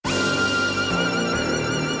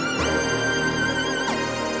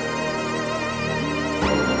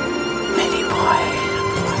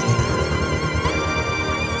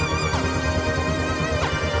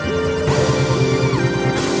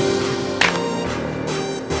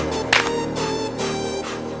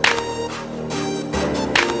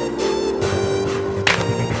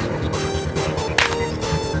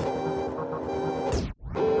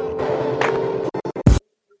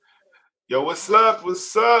what's up?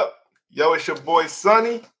 What's up? Yo, it's your boy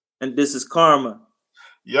Sonny. And this is Karma.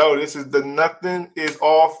 Yo, this is the Nothing is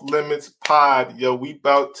Off Limits pod. Yo, we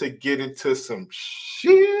about to get into some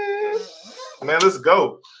shit. Man, let's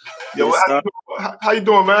go. Yo, how you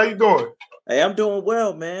doing, man? How you doing? Hey, I'm doing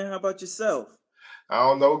well, man. How about yourself? I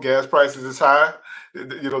don't know. Gas prices is high.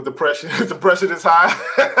 You know, depression is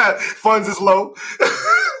high. Funds is low.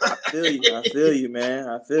 I feel you, man.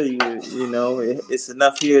 I feel you. You know, it's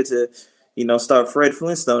enough here to, start Fred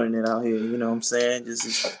Flintstoning it out here. You know what I'm saying?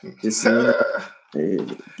 Just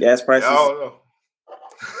gas prices. I don't know.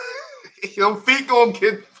 Your feet gonna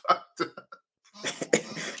get fucked up.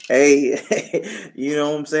 Hey, you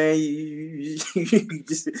know what I'm saying? You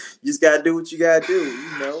just gotta do what you gotta do,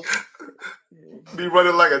 you know. Be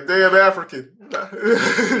running like a damn African.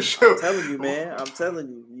 Sure. I'm telling you, man.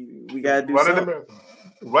 We gotta do something.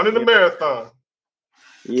 Running the marathon.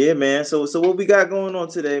 Yeah, man. So what we got going on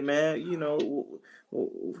today, man? You know,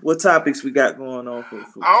 what topics we got going on for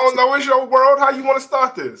I don't know. It's your world. How you want to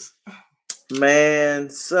start this?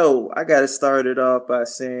 Man, so I gotta start it off by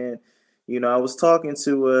saying, I was talking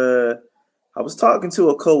to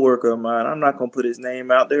a coworker of mine. I'm not gonna put his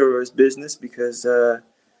name out there or his business because I'm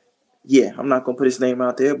not gonna put his name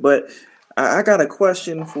out there. But I got a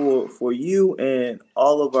question for you and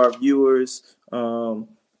all of our viewers.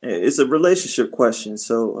 It's a relationship question.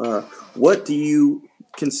 So what do you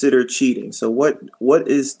consider cheating? So what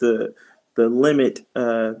is the limit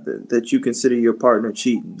that you consider your partner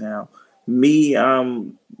cheating? Now, me,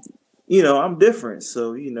 I'm different.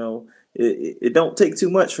 So, it don't take too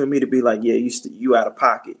much for me to be like, yeah, you out of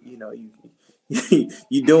pocket.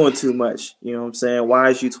 You doing too much. You know what I'm saying? Why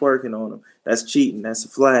is you twerking on them? That's cheating. That's a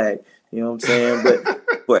flag. You know what I'm saying? But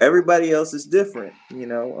for everybody else, it's different.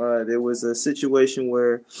 There was a situation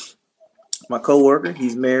where my coworker,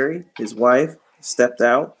 he's married. His wife stepped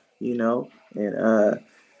out, and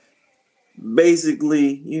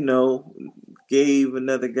basically, gave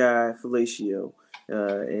another guy fellatio.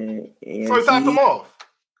 And so he topped him off.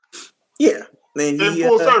 Yeah. And in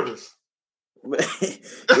full service.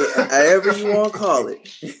 However you want to call it.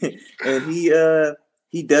 And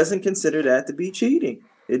he doesn't consider that to be cheating.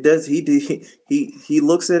 It does. He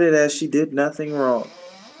looks at it as she did nothing wrong.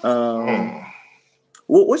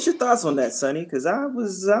 What's your thoughts on that, Sonny? Because I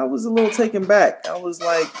was a little taken back. I was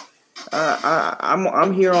like,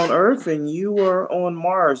 I'm here on Earth and you are on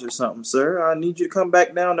Mars or something, sir. I need you to come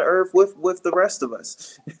back down to Earth with the rest of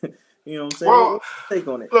us. You know what I'm saying? Well, what's your take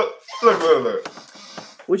on it? Look.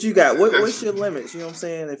 What you got? What's your limits? You know what I'm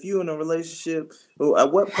saying? If you in a relationship,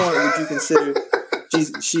 at what point would you consider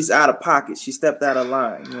she's out of pocket? She stepped out of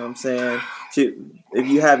line. You know what I'm saying? If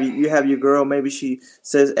you have your girl, maybe she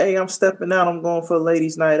says, "Hey, I'm stepping out. I'm going for a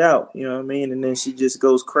ladies' night out." You know what I mean? And then she just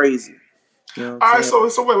goes crazy. You know all right, so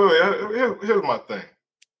wait. Here's my thing.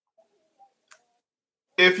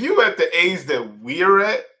 If you at the age that we're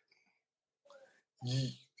at,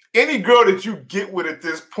 any girl that you get with at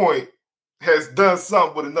this point has done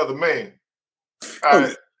something with another man. All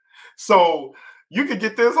right. So you could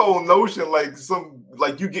get this whole notion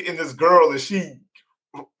like you getting this girl and she,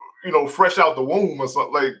 fresh out the womb or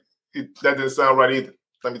something. Like that didn't sound right either.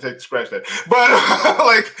 Let me scratch that. But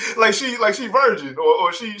like she virgin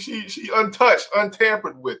or she untouched,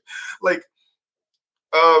 untampered with. Like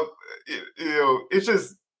it's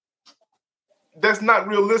just that's not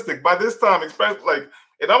realistic. By this time, especially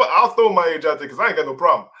and I'll throw my age out there because I ain't got no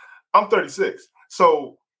problem. I'm 36.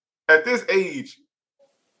 So at this age,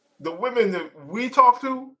 the women that we talk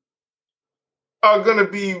to are going to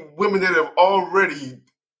be women that have already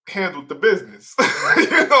handled the business. You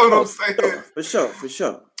know what I'm saying? For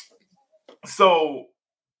sure. So,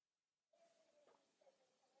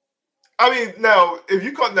 I mean, now if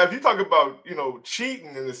you talk about,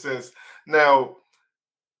 cheating in a sense, now,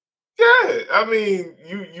 yeah, I mean,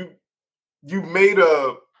 you made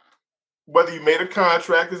whether you made a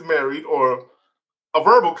contract as married or a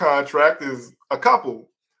verbal contract as a couple.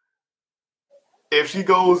 If she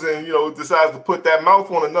goes and, decides to put that mouth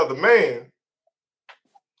on another man,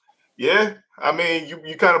 yeah, I mean,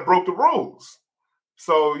 you kind of broke the rules.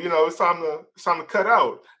 So, it's time to cut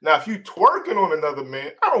out. Now, if you twerking on another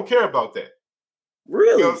man, I don't care about that.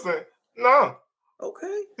 Really? You know what I'm saying? No.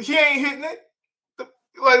 Okay. He ain't hitting it.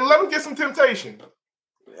 Let him get some temptation.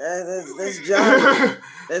 That's Johnny.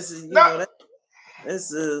 That's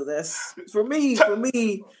for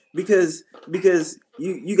me because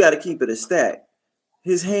you got to keep it a stack.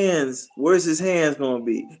 His hands, where's his hands gonna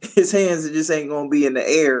be? His hands just ain't gonna be in the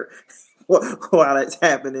air while that's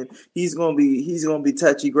happening. He's gonna be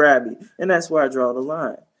touchy grabby, and that's where I draw the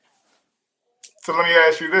line. So let me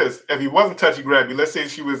ask you this: if he wasn't touchy grabby, let's say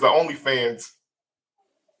she was the OnlyFans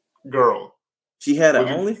girl, She had an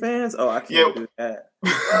would you? OnlyFans? Oh, I Yeah. can't do that.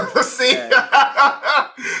 See,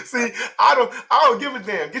 see, I don't give a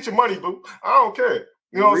damn. Get your money, boo. I don't care.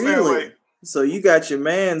 You know what I'm saying? Really? Like, So you got your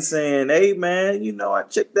man saying, "Hey, man, you know I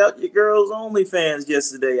checked out your girl's OnlyFans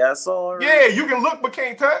yesterday. I saw her." yeah, you can look but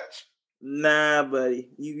can't touch. Nah, buddy,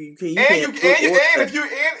 you And you can't look or touch.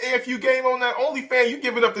 if you game on that OnlyFans, you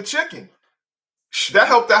give it up to chicken. That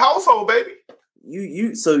helped the household, baby.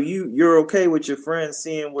 You're okay with your friends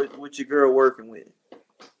seeing what your girl working with?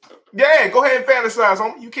 Yeah, go ahead and fantasize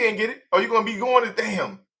on me. You can't get it. Or you're gonna be going to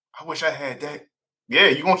damn. I wish I had that. Yeah,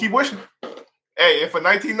 you're gonna keep wishing. Hey, and for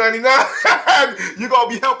 $19.99, you're gonna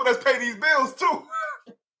be helping us pay these bills too.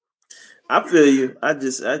 I feel you.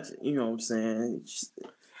 You know what I'm saying.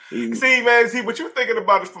 See, man, what you're thinking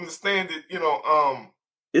about is from the standard,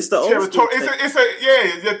 It's the old school territory. thing.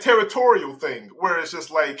 It's a territorial thing where it's just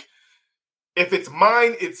like, if it's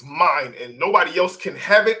mine, and nobody else can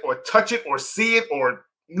have it or touch it or see it or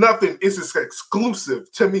nothing. It's just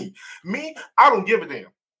exclusive to me. Me, I don't give a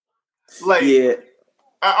damn. Like, Yeah.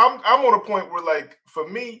 I'm on a point where, like, for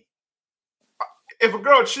me, if a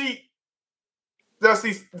girl cheat, now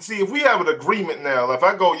see if we have an agreement now. If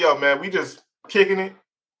I go, yo, man, we just kicking it.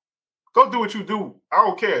 Go do what you do. I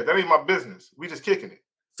don't care. That ain't my business. We just kicking it.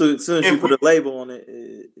 So as soon as you put a label on it,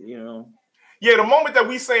 Yeah, the moment that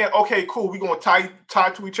we saying, okay, cool, we gonna tie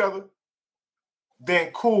to each other,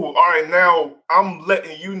 then cool. All right, now I'm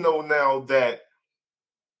letting you know now that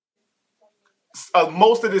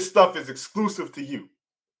most of this stuff is exclusive to you.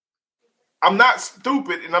 I'm not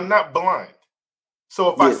stupid and I'm not blind. So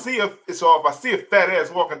if I see a fat ass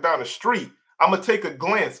walking down the street, I'm gonna take a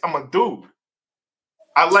glance. I'm a dude.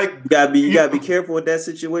 You gotta be careful with that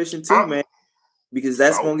situation too, man, because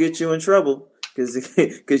that's gonna get you in trouble.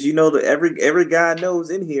 Because you know that every guy knows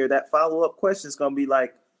in here that follow-up question is gonna be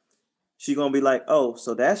like, she's gonna be like, oh,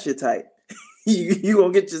 so that's your type. you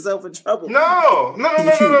gonna get yourself in trouble. No.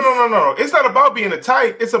 It's not about being a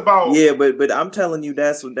type. It's about but I'm telling you,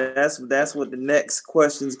 that's what the next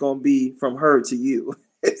question is gonna be from her to you.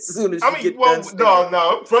 As soon as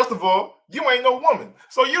no. First of all, you ain't no woman,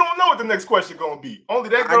 so you don't know what the next question gonna be. Only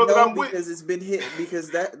that girl that I'm with, because it's been hit.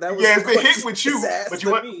 Because that was it's been hit with you.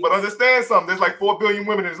 But understand something. There's like 4 billion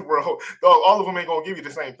women in this world. All of them ain't gonna give you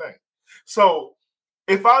the same thing. So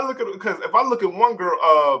if I look at one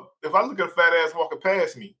girl, if I look at a fat ass walking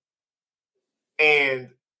past me,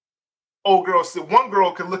 and one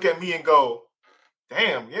girl can look at me and go,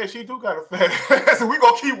 damn, yeah, she do got a fat ass. And we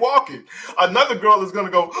gonna keep walking. Another girl is gonna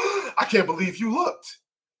go, I can't believe you looked.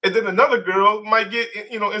 And then another girl might get,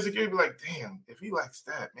 insecure, be like, damn, if he likes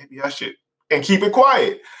that, maybe I should, and keep it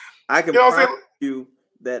quiet. I can promise you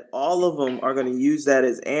that all of them are going to use that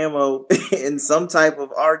as ammo in some type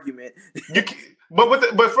of argument.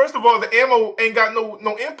 But first of all, the ammo ain't got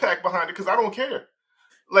no impact behind it because I don't care.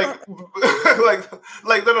 Like,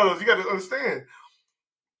 no, you got to understand.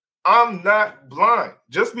 I'm not blind.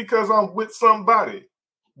 Just because I'm with somebody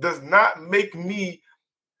does not make me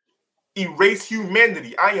erase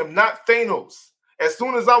humanity. I am not Thanos. As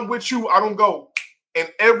soon as I'm with you, I don't go,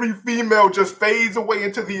 and every female just fades away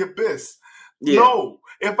into the abyss. Yeah. No.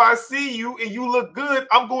 If I see you and you look good,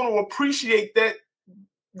 I'm going to appreciate that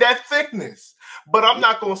thickness. But I'm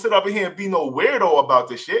not going to sit up in here and be no weirdo about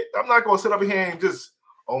this shit. I'm not going to sit up in here and just,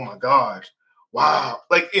 oh my gosh, wow.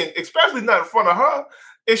 Like, especially not in front of her.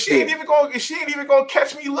 And she ain't even gonna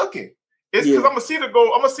catch me looking. It's because I'm gonna see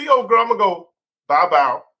old girl, I'm gonna go,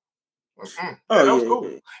 bow. Like, that was cool.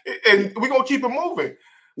 Yeah. And we're gonna keep it moving.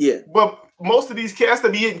 Yeah. But most of these cats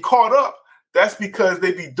that be getting caught up, that's because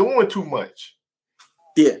they be doing too much.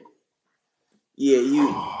 Yeah. Yeah,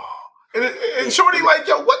 and Shorty like,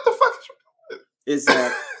 yo, what the fuck is you doing?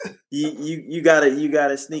 Exactly. You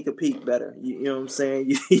gotta sneak a peek better. You know what I'm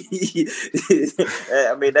saying?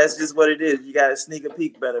 I mean, that's just what it is. You gotta sneak a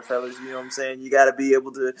peek better, fellas. You know what I'm saying? You gotta be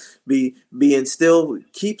able to be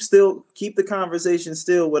keep the conversation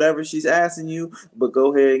still, whatever she's asking you, but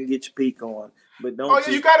go ahead and get your peek on. But don't.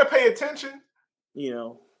 You gotta pay attention. You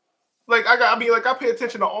know, like I pay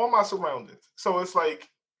attention to all my surroundings. So it's like,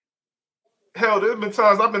 hell, there's been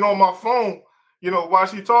times I've been on my phone. While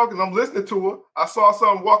she's talking, I'm listening to her. I saw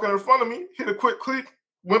something walking in front of me, hit a quick click,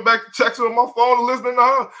 went back to text her on my phone and listening to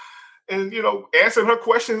her. And, answering her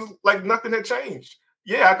questions like nothing had changed.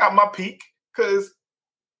 Yeah, I got my peak because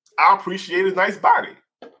I appreciate a nice body.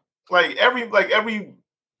 Like every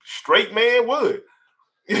straight man would.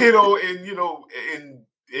 And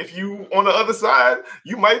if you on the other side,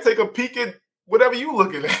 you might take a peek at whatever you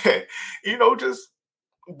looking at.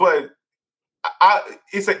 But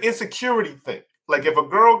it's an insecurity thing. Like if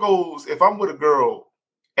I'm with a girl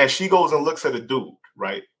and she goes and looks at a dude,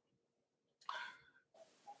 right?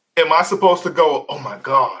 Am I supposed to go, oh my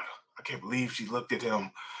God, I can't believe she looked at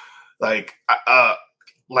him. Like,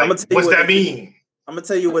 what's that mean? I'm gonna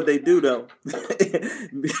tell you what they do though,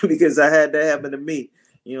 because I had that happen to me.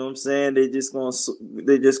 You know what I'm saying? They're just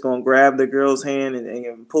gonna grab the girl's hand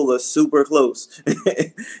and pull her super close.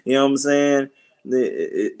 You know what I'm saying?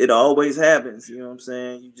 It always happens. You know what I'm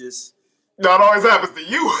saying? You just. No, it always happens to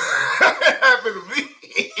you. It happened to me.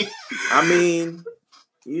 I mean,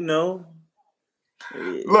 you know.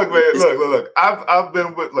 Look, man. Look.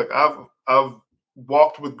 I've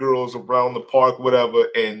walked with girls around the park, whatever,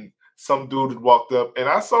 and some dude had walked up, and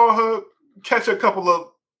I saw her catch a couple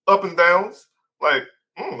of up and downs. Like,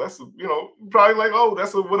 that's probably like, oh,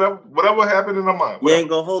 that's whatever happened in her mind. Whatever. You ain't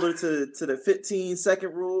gonna hold her to the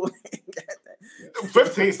 15-second rule.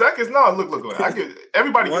 15 seconds? No, look.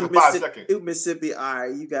 Everybody gets 5 seconds. Mississippi, all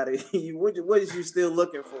right, you gotta. What is you still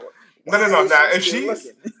looking for? No. Now, if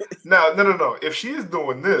she's no. If she is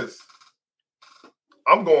doing this,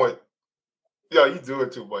 I'm going. Yo, you doing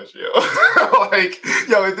too much, yo. Like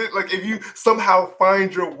if you somehow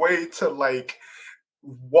find your way to like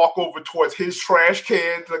walk over towards his trash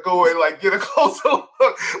can to go and like get a closer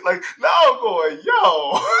look, like now I'm going,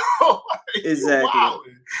 yo, like,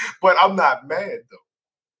 exactly. But I'm not mad though,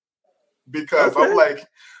 because I'm like,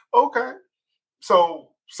 okay, so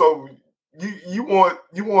you want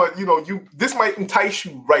this might entice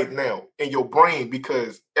you right now in your brain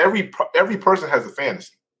because every person has a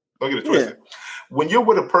fantasy. Don't get it twisted. Yeah. When you're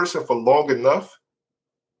with a person for long enough,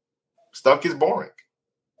 stuff gets boring.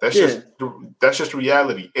 That's just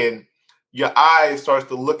reality. And your eyes starts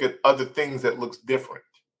to look at other things that looks different.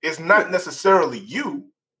 It's not necessarily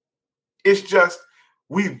you. It's just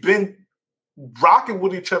we've been rocking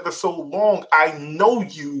with each other so long. I know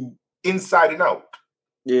you inside and out.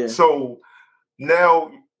 Yeah. So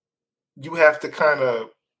now you have to kind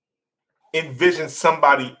of envision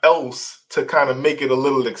somebody else to kind of make it a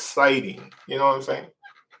little exciting. You know what I'm saying?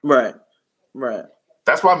 Right.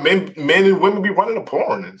 That's why men and women be running a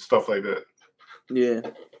porn and stuff like that. Yeah.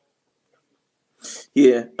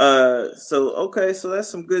 So that's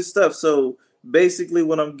some good stuff. So basically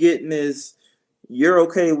what I'm getting is you're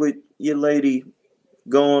okay with your lady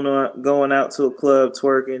going out to a club,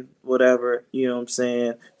 twerking, whatever, you know what I'm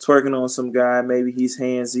saying, twerking on some guy, maybe he's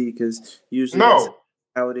handsy, because usually that's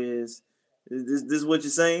how it is. This is what you're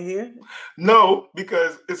saying here? No,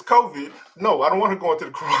 because it's COVID. No, I don't want her going to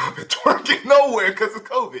the club and twerking nowhere because it's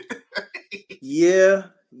COVID. Yeah.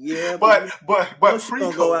 But she's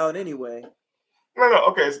gonna go out anyway. No.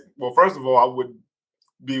 Okay. Well, first of all, I would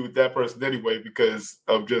be with that person anyway because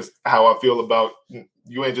of just how I feel about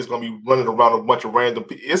you. Ain't just gonna be running around a bunch of random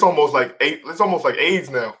people. It's almost like AIDS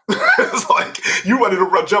now. It's like you running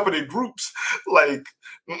around jumping in groups. Like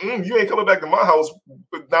you ain't coming back to my house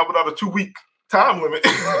not without a 2-week time limit.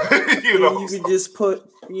 You can just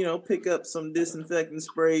pick up some disinfectant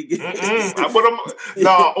spray.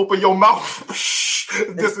 Open your mouth,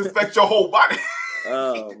 disinfect your whole body.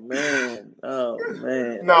 Oh man.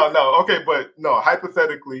 No. Okay, but no.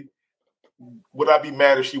 Hypothetically, would I be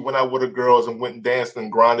mad if she went out with her girls and went and danced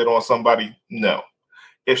and grinded on somebody? No.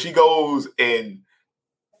 If she goes and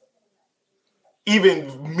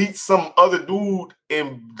even meets some other dude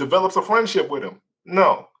and develops a friendship with him,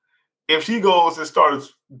 no. If she goes and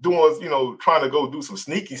starts doing, trying to go do some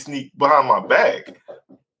sneak behind my back,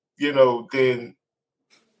 then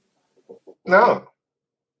no.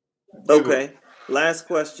 Okay. Last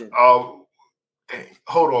question. Dang.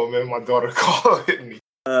 Hold on, man. My daughter called me.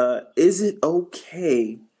 Is it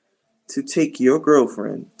okay to take your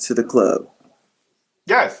girlfriend to the club?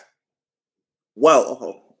 Yes.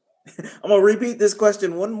 Well, I'm gonna repeat this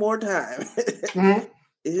question one more time. Mm-hmm.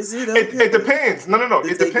 Is it okay? It depends. No.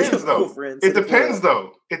 It depends,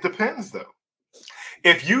 though. It depends, though.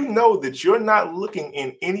 If you know that you're not looking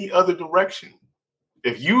in any other direction,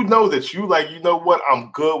 if you know that what,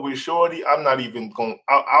 I'm good with shorty, I'm not even going,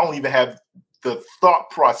 I don't even have the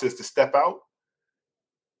thought process to step out,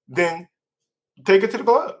 then take it to the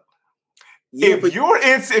club. Yeah, if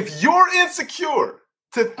you're insecure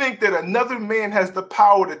to think that another man has the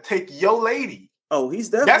power to take your lady, he's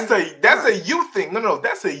definitely that's a you thing. No,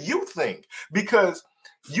 that's a you thing, because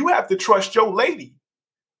you have to trust your lady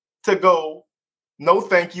to go, no,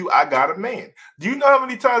 thank you, I got a man. Do you know how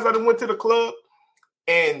many times I done went to the club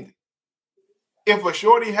and if a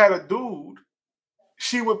shorty had a dude,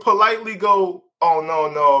 she would politely go, oh,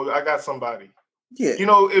 no, I got somebody. Yeah.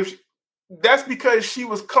 That's because she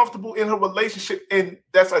was comfortable in her relationship, and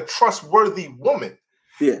that's a trustworthy woman.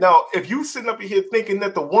 Yeah. Now, if you sitting up here thinking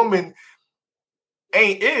that the woman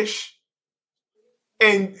ain't ish.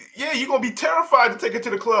 And yeah, you're gonna be terrified to take her to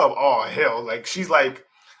the club. Oh hell, like she's like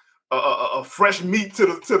a fresh meat to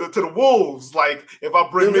the wolves. Like if I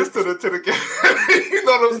bring this to the you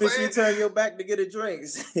know what I'm saying? As you turn your back to get a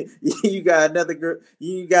drinks, you got another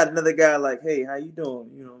guy like, hey, how you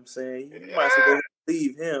doing? You know what I'm saying? You might as well go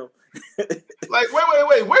leave him. Like,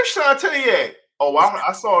 wait, where's Shantae at? Oh,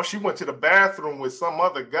 I saw she went to the bathroom with some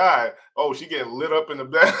other guy. Oh, she getting lit up in the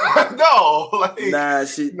bathroom. No, like nah,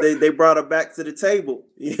 they brought her back to the table.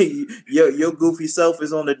 your goofy self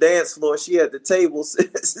is on the dance floor. She at the table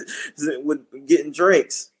with getting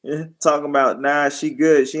drinks, talking about nah, she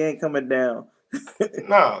good. She ain't coming down.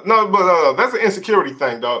 No, that's an insecurity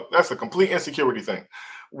thing, dog. That's a complete insecurity thing.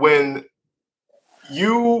 When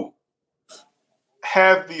you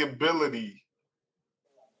have the ability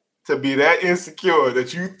to be that insecure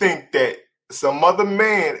that you think that some other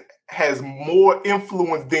man has more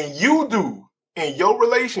influence than you do in your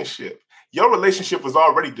relationship was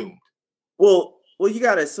already doomed. Well, you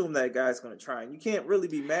got to assume that guy's going to try, and you can't really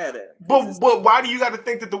be mad at him. But why do you got to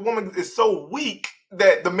think that the woman is so weak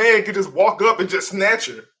that the man could just walk up and just snatch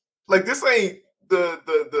her? Like, this ain't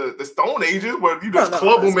the Stone Ages where you just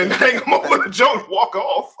club them and hang them over the joint and walk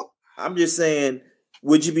off. I'm just saying,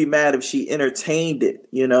 would you be mad if she entertained it?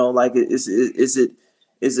 You know, like is it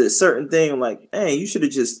a certain thing? Like, hey, you should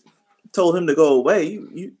have just told him to go away.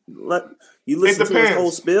 You listen to his whole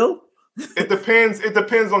spill. It depends. It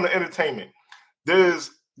depends on the entertainment. There's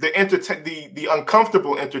the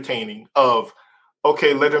uncomfortable entertaining of,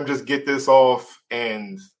 okay, let him just get this off,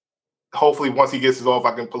 and hopefully once he gets it off,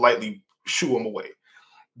 I can politely shoo him away.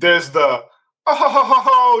 There's the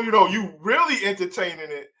you really entertaining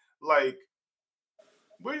it, like,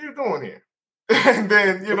 what are you doing here? And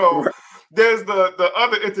then, there's the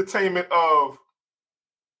other entertainment of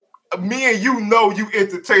me and you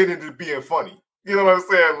entertaining it being funny. You know what I'm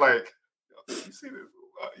saying? Like, you see this?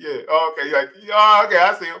 Yeah. Okay. Like, okay,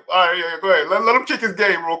 I see him. All right. Yeah. Go ahead. Let him kick his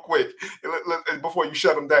game real quick before you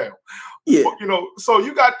shut him down. Yeah. But, so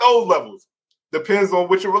you got those levels. Depends on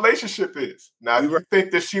what your relationship is. Now, if you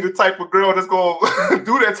think that she the type of girl that's gonna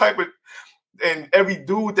do that type of, and every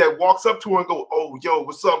dude that walks up to her and go, "Oh, yo,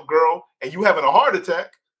 what's up, girl?" and you having a heart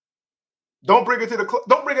attack, don't bring her to the club.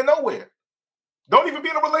 Don't bring her nowhere. Don't even be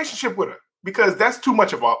in a relationship with her, because that's too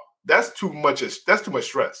much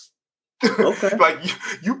stress. Okay. Like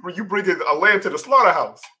you bring a lamb to the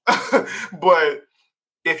slaughterhouse. But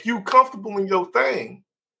if you comfortable in your thing,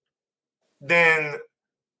 then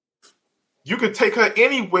you could take her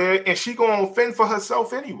anywhere and she gonna fend for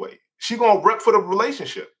herself anyway. She gonna rep for the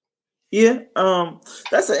relationship. Yeah,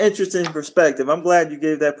 that's an interesting perspective. I'm glad you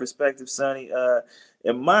gave that perspective, Sonny.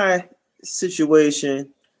 In my situation,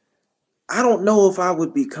 I don't know if I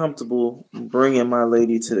would be comfortable bringing my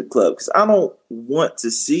lady to the club, because I don't want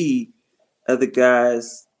to see other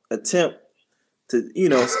guys attempt to,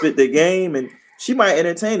 spit their game, and she might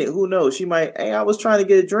entertain it. Who knows? She might, hey, I was trying to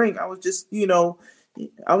get a drink. I was just going to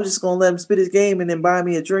let him spit his game and then buy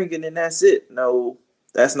me a drink, and then that's it. No,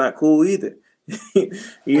 that's not cool either. I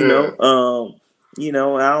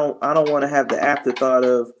don't want to have the afterthought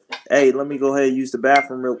of, hey, let me go ahead and use the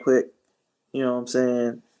bathroom real quick. You know what I'm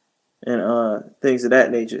saying? And things of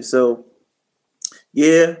that nature. So,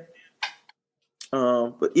 yeah.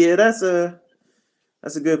 But yeah, that's a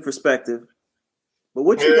good perspective. But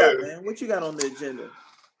what you got, man? What you got on the agenda?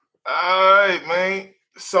 All right, man.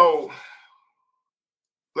 So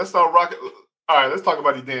let's start rocking. All right, let's talk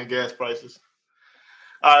about these damn gas prices.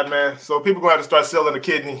 All right, man. So people gonna have to start selling a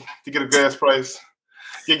kidney to get a gas price.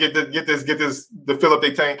 Get this to fill up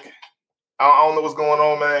their tank. I don't know what's going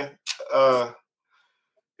on, man.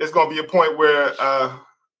 It's gonna be a point where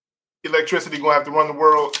electricity gonna have to run the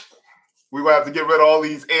world. We're gonna have to get rid of all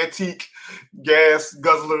these antique gas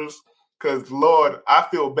guzzlers, because Lord, I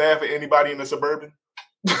feel bad for anybody in the Suburban.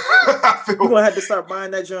 You're gonna have to start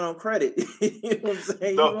buying that joint on credit. You know what I'm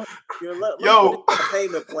saying? Put a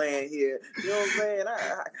payment plan here. You know what I'm saying?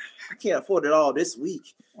 I can't afford it all this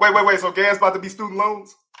week. Wait. So gas about to be student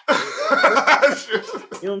loans? You know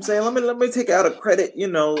what I'm saying? Let me take out a credit,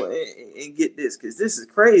 and get this, because this is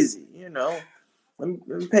crazy. Let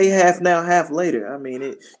me pay half now, half later. I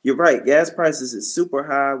mean, you're right. Gas prices is super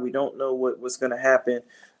high. We don't know what's going to happen.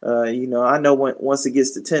 I know once it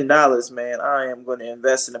gets to $10, man, I am going to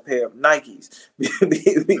invest in a pair of Nikes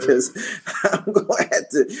because I'm going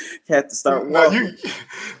to have to start walking.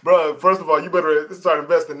 Bro, first of all, you better start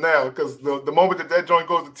investing now, because the moment that joint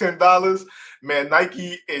goes to $10, man,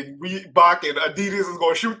 Nike and Reebok and Adidas is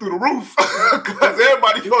going to shoot through the roof, because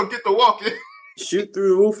everybody's going to get to walking. shoot through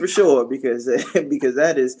the roof for sure, because because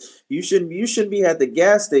that is, you shouldn't be at the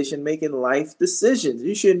gas station making life decisions.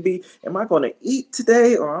 You shouldn't be, am I going to eat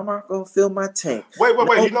today or am I going to fill my tank? Wait.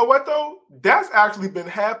 No. You know what though? That's actually been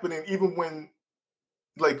happening even when,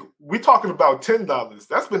 like, we talking about $10.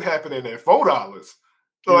 That's been happening at $4.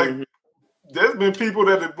 So like, Mhm. there's been people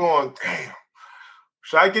that have gone, damn,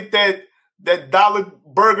 should I get that dollar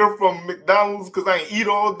burger from McDonald's because I ain't eat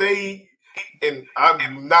all day, and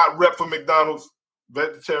I'm not rep for McDonald's,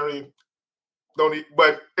 vegetarian, don't eat.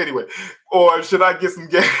 But anyway, or should I get some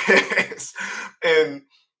gas? And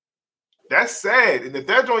that's sad. And if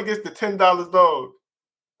that joint gets to $10, dog,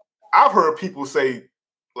 I've heard people say,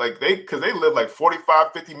 like, because they live like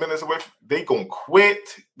 45, 50 minutes away, they gonna quit.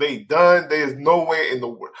 They done. There's nowhere in the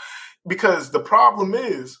world. Because the problem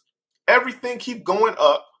is everything keep going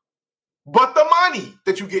up, but the money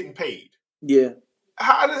that you're getting paid. Yeah.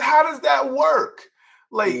 How does that work?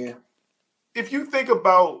 Yeah. Like, if you think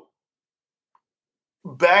about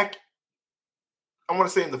back, I want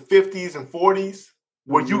to say in the 50s and 40s,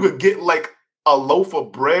 where you Mhm. could get like a loaf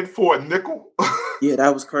of bread for a nickel. Yeah,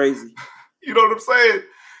 that was crazy. You know what I'm saying?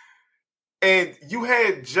 And you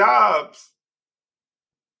had jobs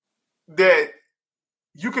that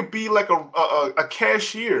you could be like a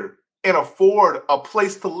cashier and afford a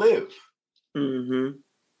place to live. Mhm.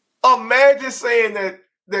 Imagine saying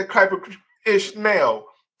that type of ish now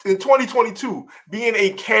in 2022, being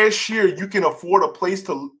a cashier, you can afford a place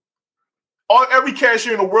to. Every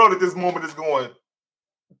cashier in the world at this moment is going,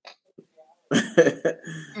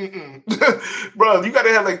 bro. You got to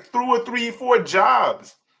have like 2 or 3, 4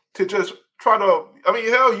 jobs to just try to. I mean,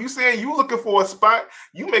 hell, you saying you looking for a spot,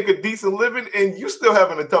 you make a decent living, and you still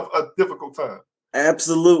having a difficult time.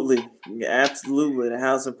 Absolutely. Absolutely. The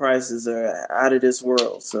housing prices are out of this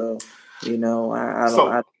world. So, I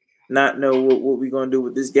So not know what we're gonna do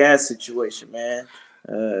with this gas situation, man.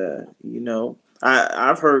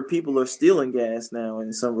 I've heard people are stealing gas now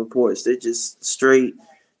in some reports. They just straight,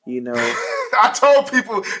 you know, I told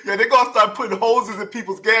people, yeah, they're gonna start putting hoses in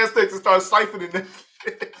people's gas tanks and start siphoning them.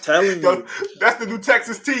 telling Yo, you. that's the new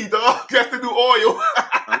Texas tea, dog. That's the new oil.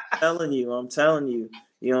 I'm telling you.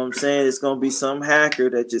 You know what I'm saying? It's gonna be some hacker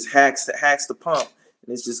that just hacks the pump,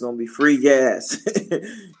 and it's just gonna be free gas.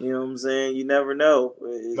 You know what I'm saying? You never know.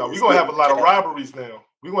 No, we're It's gonna have a getting lot of bad. robberies now.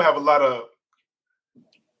 We're gonna have a lot of.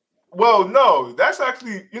 Well, no, that's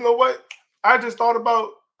actually, you know what? I just thought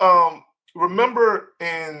about. Remember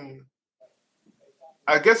in,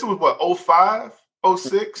 I guess it was what, 05,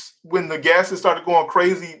 06, when the gases started going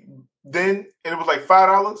crazy then, and it was like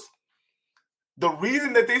 $5. The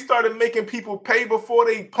reason that they started making people pay before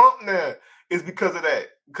they pump now is because of that.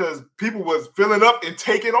 Because people was filling up and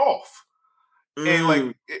taking off. And like,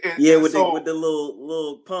 Mm. and, Yeah, and with so, the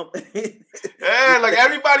little pump. yeah, like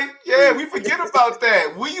everybody, yeah, Free. we forget about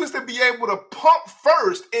that. We used to be able to pump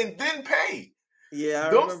first and then pay. Yeah, I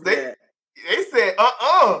Those remember they that. they said,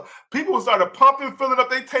 people started pumping, filling up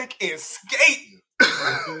their tank, and skating.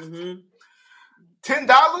 Hmm.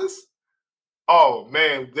 $10. Oh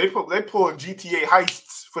man, they pulling GTA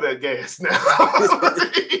heists for that gas now.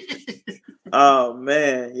 Oh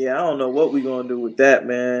man, yeah, I don't know what we're gonna do with that,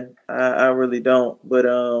 man. I really don't. But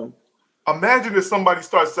Imagine if somebody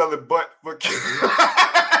starts selling butt for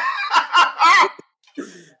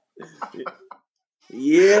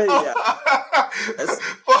yeah, yeah. That's,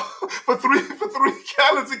 for 3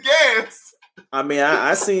 gallons of gas. I mean,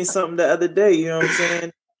 I seen something the other day. You know what I'm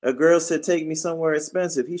saying? A girl said, "Take me somewhere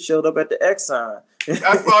expensive." He showed up at the Exxon.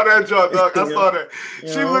 I saw that, John. Dog. I you know, saw that. you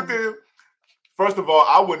She looked know, at him. First of all,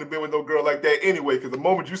 I wouldn't have been with no girl like that anyway. Because the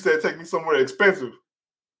moment you said take me somewhere expensive,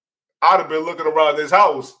 I'd have been looking around this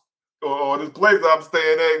house or this place I'm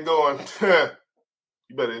staying at and going,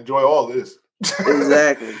 "You better enjoy all this."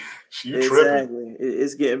 exactly, You tripping? exactly.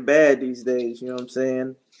 It's getting bad these days. You know what I'm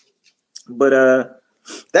saying? But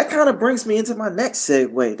that kind of brings me into my next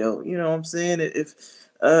segue, though. You know what I'm saying? If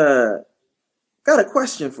got a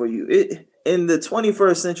question for you. In the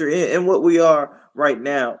 21st century, in what we are right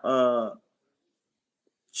now,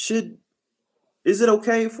 should is it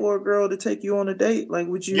okay for a girl to take you on a date? Like,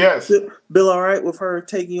 would you Yes, feel all right with her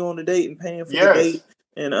taking you on a date and paying for the yes, date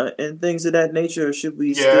and things of that nature? Or should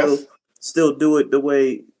we yes, still do it the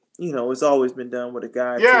way it's always been done, where the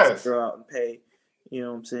guy takes the yes. girl out and pay? You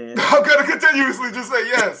know what I'm saying? I'm gonna continuously just say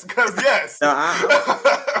yes because yes. Now,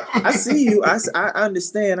 I see you. I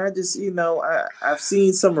understand. I just I've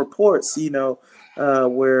seen some reports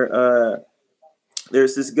where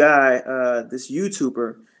there's this guy, this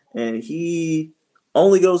YouTuber, and he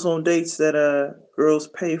only goes on dates that girls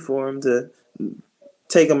pay for him to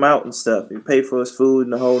take him out and stuff. He pay for his food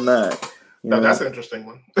and the whole nine. You Now know, that's an interesting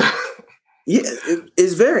one. Yeah,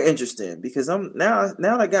 it's very interesting because I'm now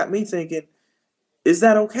that got me thinking, is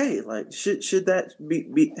that okay? Like should that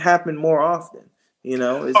be happen more often? You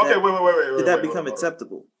know, Okay, wait, wait, wait, wait, should wait, that wait, become hold on.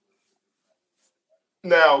 acceptable?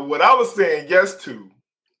 Now, what I was saying yes to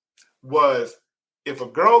was if a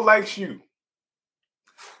girl likes you,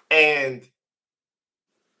 and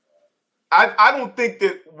I don't think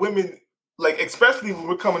that women, like, especially when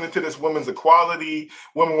we're coming into this women's equality,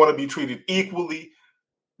 women want to be treated equally.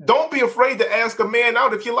 Don't be afraid to ask a man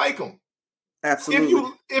out if you like him.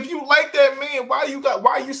 Absolutely. If you like that man, why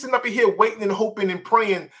are you sitting up in here waiting and hoping and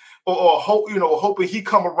praying or hope hoping he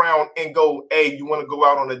come around and go, hey, you want to go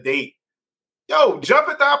out on a date? Yo, jump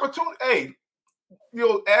at the opportunity. Hey,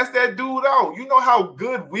 ask that dude out. You know how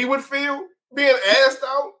good we would feel being asked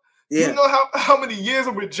out. You Yeah. know how many years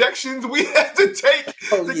of rejections we had to take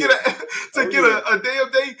Oh to yeah. get a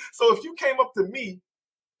damn date. So if you came up to me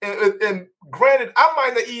and granted, I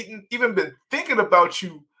might not even been thinking about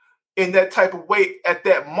you in that type of way at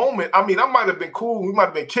that moment. I mean, I might have been cool. We might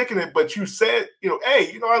have been kicking it, but you said,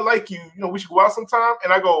 hey, I like you. We should go out sometime.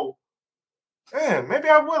 And I go, man, maybe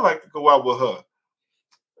I would like to go out with her.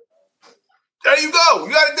 There you go.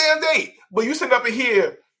 You got a damn date. But you sitting up in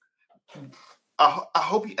here, I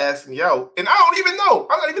hope he asked me out. And I don't even know.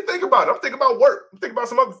 I'm not even thinking about it. I'm thinking about work. I'm thinking about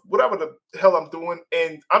some other, whatever the hell I'm doing.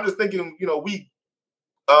 And I'm just thinking,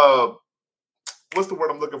 what's the word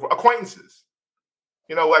I'm looking for? Acquaintances.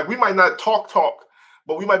 Like we might not talk,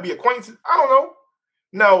 but we might be acquaintances. I don't know.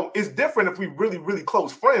 Now, it's different if we really, really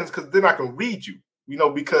close friends because then I can read you,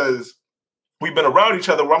 because we've been around each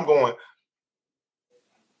other where I'm going,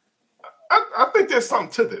 I think there's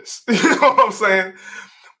something to this. You know what I'm saying?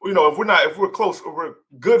 If we're close, if we're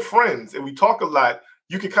good friends and we talk a lot,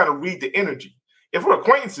 you can kind of read the energy. If we're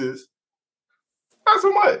acquaintances, not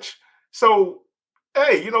so much. So,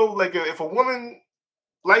 hey, like if a woman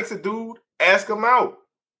likes a dude, ask him out.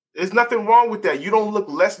 There's nothing wrong with that. You don't look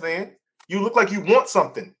less than. You look like you want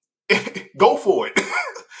something. Go for it.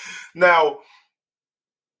 Now,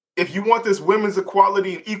 if you want this women's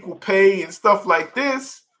equality and equal pay and stuff like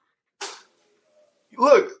this,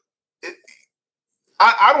 look,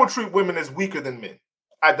 I don't treat women as weaker than men.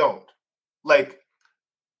 I don't. Like,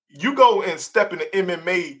 you go and step into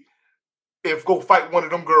MMA if go fight one of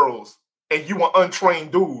them girls and you an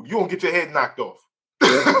untrained dude, you won't get your head knocked off.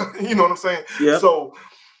 Yep. You know what I'm saying? Yeah. So,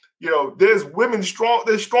 there's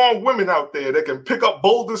strong women out there that can pick up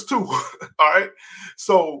boulders too. All right.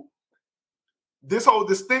 So this whole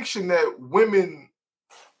distinction that women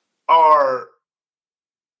are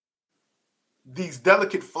these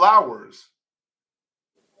delicate flowers,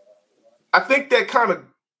 I think that kind of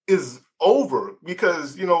is over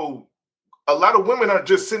because, a lot of women are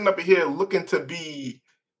just sitting up here looking to be,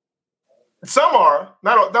 some are,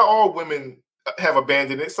 not all women have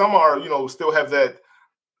abandoned it. Some are, still have that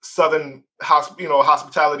Southern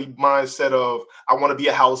hospitality mindset of I want to be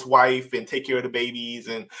a housewife and take care of the babies,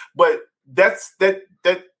 but that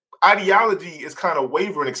ideology is kind of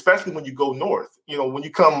wavering, especially when you go north. When you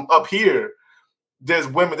come up here, there's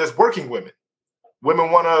working women.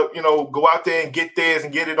 Women want to go out there and get theirs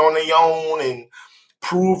and get it on their own and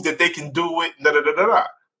prove that they can do it. Da da da da da.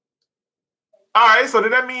 All right, so then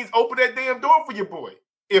that means open that damn door for your boy.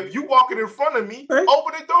 If you walking in front of me, right,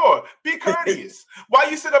 open the door. Be courteous. Why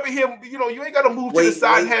you sit up in here? You ain't got to move to the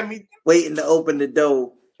side and have me waiting to open the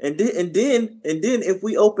door. And then if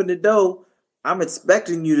we open the door, I'm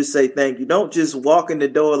expecting you to say thank you. Don't just walk in the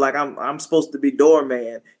door like I'm supposed to be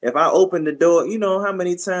doorman. If I open the door, you know how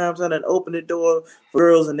many times I done open the door for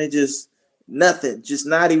girls and they just nothing, just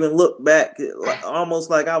not even look back, almost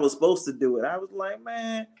like I was supposed to do it. I was like,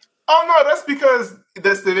 man. Oh no, that's because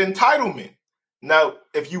that's the entitlement. Now,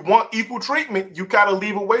 if you want equal treatment, you gotta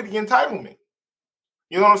leave away the entitlement.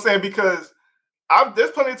 You know what I'm saying? Because there's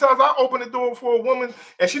plenty of times I opened the door for a woman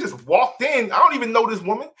and she just walked in. I don't even know this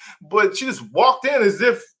woman, but she just walked in as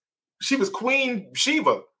if she was Queen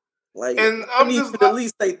Shiva. Like, and I'm just at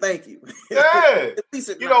least say thank you. Yeah, at least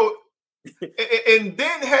and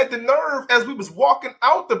then had the nerve as we was walking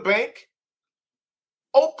out the bank.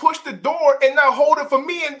 Push the door and now hold it for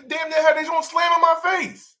me, and damn near had his own slam in my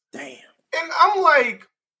face. Damn. And I'm like,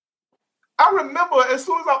 I remember as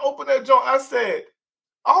soon as I opened that joint, I said,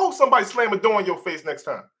 I hope somebody slam a door in your face next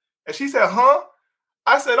time. And she said, huh?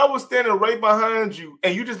 I said, I was standing right behind you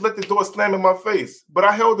and you just let the door slam in my face, but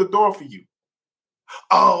I held the door for you.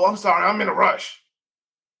 Oh, I'm sorry. I'm in a rush.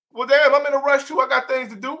 Well, damn, I'm in a rush too. I got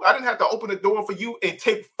things to do. I didn't have to open the door for you and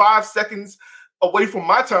take 5 seconds away from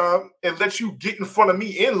my time and let you get in front of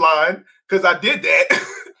me in line because I did that.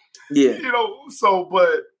 Yeah.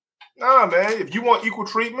 But nah, man, if you want equal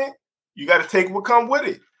treatment, you got to take what come with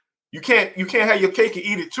it. You can't have your cake and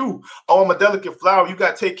eat it too. Oh, I'm a delicate flower. You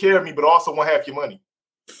got to take care of me, but also want half your money.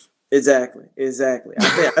 Exactly. I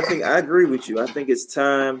think I agree with you. I think it's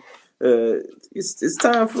time. It's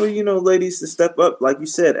time for ladies to step up, like you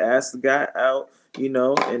said. Ask the guy out,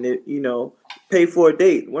 and pay for a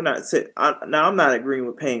date. We're not now. I'm not agreeing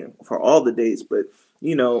with paying for all the dates, but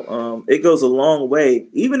it goes a long way.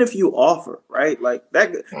 Even if you offer, right, like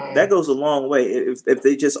that goes a long way. If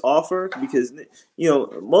they just offer, because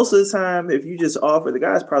most of the time, if you just offer, the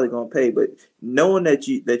guy's probably gonna pay. But knowing that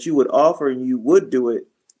you would offer and you would do it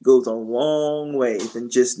goes a long way than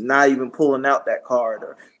just not even pulling out that card,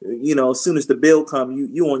 or as soon as the bill come,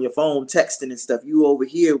 you on your phone texting and stuff. You over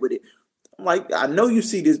here with it. I'm like, I know you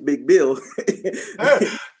see this big bill. It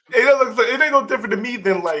ain't no different to me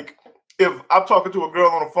than like if I'm talking to a girl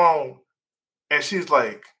on the phone and she's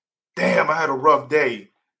like, "Damn, I had a rough day,"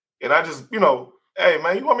 and I just hey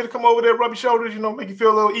man, you want me to come over there, rub your shoulders, make you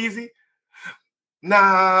feel a little easy?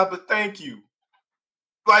 Nah, but thank you.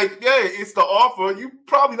 Like, yeah, it's the offer. You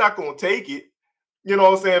probably not gonna take it. You know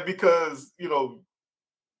what I'm saying? Because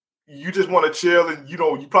you just want to chill, and you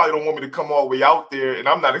probably don't want me to come all the way out there, and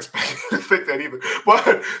I'm not expecting to fix that either.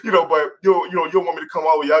 But you don't want me to come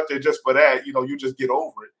all the way out there just for that. You just get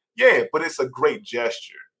over it. Yeah, but it's a great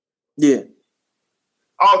gesture. Yeah.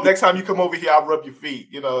 Oh, next time you come over here, I'll rub your feet.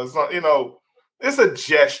 It's not, it's a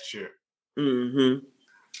gesture. Mm-hmm.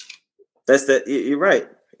 That's that. You're right.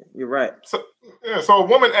 You're right. So a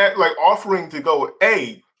woman offering to go,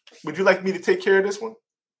 hey, would you like me to take care of this one?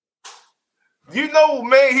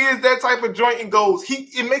 Man, he is that type of joint and goes,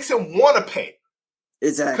 it makes him want to pay.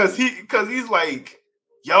 Exactly. Because he's like,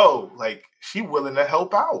 yo, like, she willing to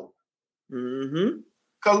help out. Mm-hmm.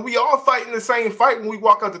 Because we all fighting the same fight when we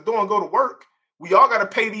walk out the door and go to work. We all got to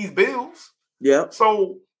pay these bills. Yeah.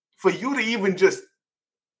 So for you to even just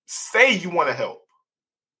say you want to help,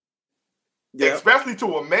 especially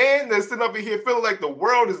to a man that's sitting up in here feeling like the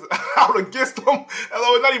world is out against them.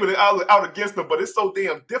 Hello, it's not even out against them, but it's so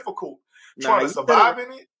damn difficult trying to survive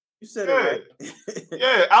in it. You said it right.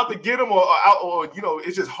 Yeah, out to get them or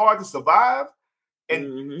it's just hard to survive.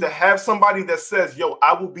 And to have somebody that says, yo,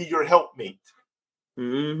 I will be your helpmate.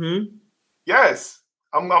 Mm-hmm. Yes.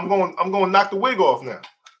 I'm going to knock the wig off now.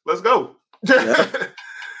 Let's go.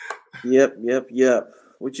 Yep.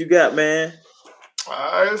 What you got, man?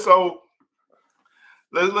 All right, so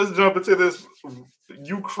let's jump into this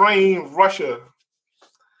Ukraine-Russia.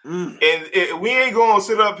 And we ain't going to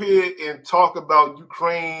sit up here and talk about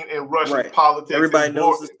Ukraine and Russian politics. Everybody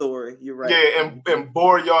knows the story. You're right. Yeah, and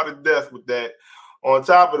bore y'all to death with that. On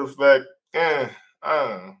top of the fact,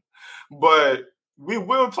 but we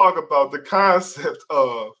will talk about the concept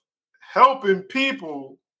of helping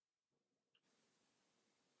people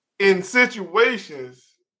in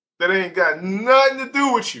situations that ain't got nothing to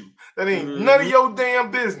do with you. That ain't none of your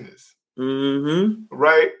damn business. Mm-hmm.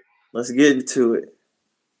 Right? Let's get into it.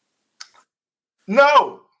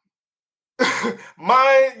 No.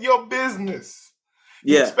 Mind your business.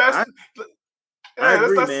 Yeah. I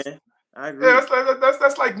agree, man. I agree. Yeah,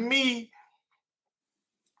 that's like me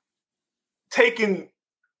taking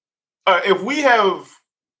if we have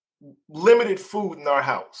limited food in our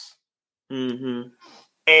house, and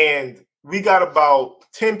we got about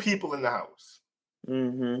 10 people in the house,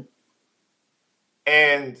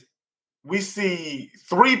 and we see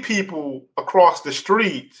 3 people across the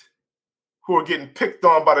street who are getting picked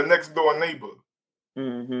on by the next door neighbor.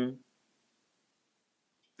 That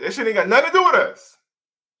shit ain't got nothing to do with us.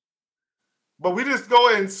 But we just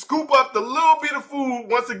go and scoop up the little bit of food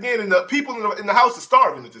once again, and the people in the house are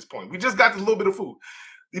starving at this point. We just got this little bit of food.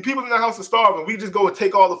 The people in the house are starving. We just go and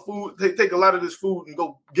take all the food, take a lot of this food and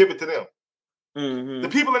go give it to them. The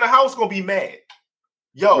people in the house gonna be mad.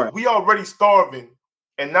 Yo, we already starving,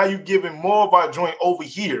 and now you giving more of our joint over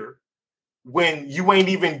here when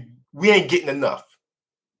we ain't getting enough.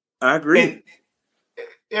 I agree.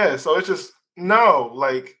 And, so it's just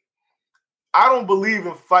like, I don't believe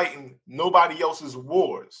in fighting nobody else's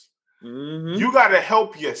wars. You got to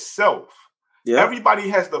help yourself. Yep. Everybody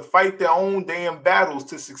has to fight their own damn battles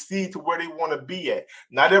to succeed to where they want to be at.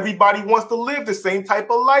 Not everybody wants to live the same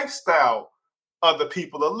type of lifestyle other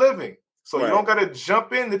people are living. So you don't got to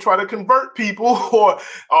jump in to try to convert people or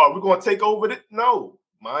we're going to take over it. No,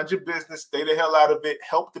 mind your business. Stay the hell out of it.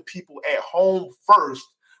 Help the people at home first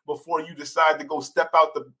before you decide to go step out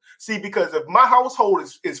because if my household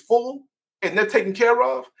is full and they're taken care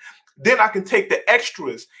of, then I can take the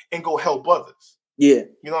extras and go help others. Yeah.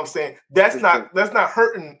 You know what I'm saying? That's not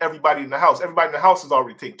hurting everybody in the house. Everybody in the house is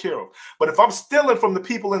already taken care of. But if I'm stealing from the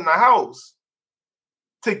people in the house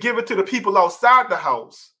to give it to the people outside the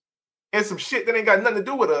house, and some shit that ain't got nothing to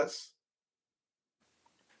do with us,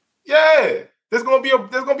 yeah, there's gonna be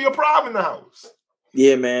a problem in the house.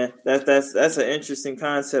 Yeah, man, that's an interesting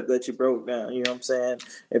concept that you broke down. You know what I'm saying?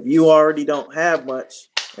 If you already don't have much,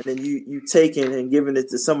 and then you taking and giving it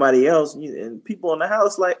to somebody else, and people in the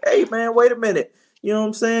house like, hey, man, wait a minute. You know what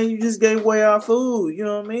I'm saying? You just gave away our food. You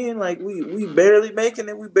know what I mean? Like we barely making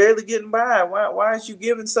it, we barely getting by. Why is you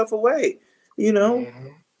giving stuff away? You know,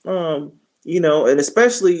 and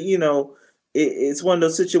especially it's one of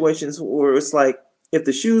those situations where it's like if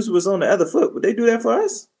the shoes was on the other foot, would they do that for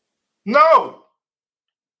us? No.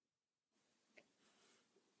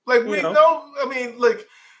 Like You we know. know, I mean, like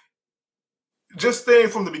just staying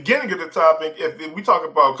from the beginning of the topic, if we talk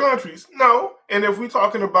about countries, no. And if we're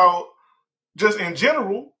talking about just in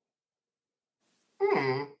general,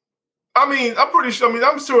 I mean, I'm pretty sure. I mean,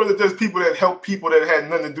 I'm sure that there's people that help people that had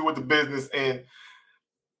nothing to do with the business, and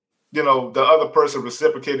the other person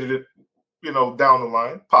reciprocated it, down the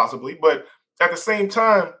line, possibly. But at the same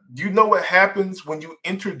time, you know what happens when you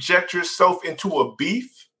interject yourself into a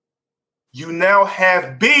beef? You now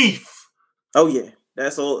have beef. Oh yeah.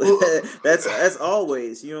 That's all. That's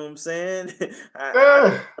always. You know what I'm saying?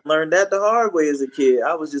 I learned that the hard way as a kid.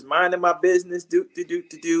 I was just minding my business, do,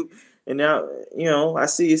 and now I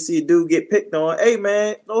see a dude get picked on. Hey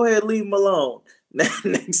man, go ahead, leave him alone.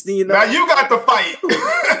 Next thing you know, now you got to fight.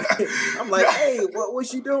 I'm like, hey,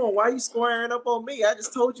 what you doing? Why you squaring up on me? I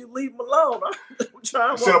just told you leave him alone. I'm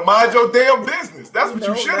trying. You should have mind your damn business. That's what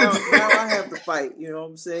you should have done. Now I have to fight. You know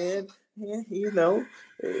what I'm saying? Yeah, I'm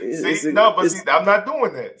not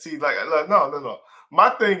doing that. See, like no. My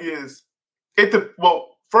thing is,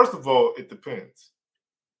 first of all, it depends,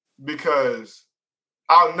 because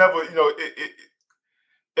I'll never,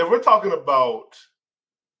 if we're talking about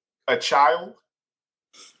a child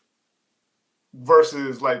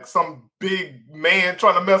versus like some big man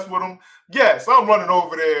trying to mess with him, yes, I'm running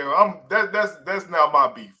over there. That's now my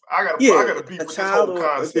beef. I got a beef with this whole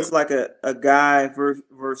concept. If it's like a guy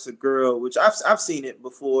versus a girl, which I've seen it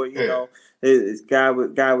before. This guy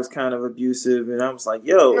was kind of abusive, and I was like,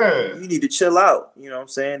 yo, you need to chill out. You know what I'm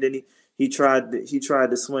saying? Then he tried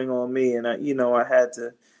to swing on me, and I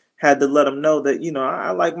had to let him know that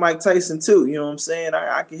I like Mike Tyson too. You know what I'm saying?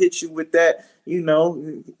 I can hit you with that.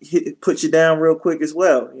 Put you down real quick as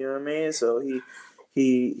well. You know what I mean? So he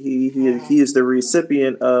is the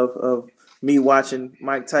recipient of me watching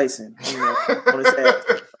Mike Tyson on his ass.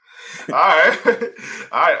 All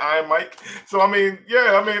right, Mike. So I mean,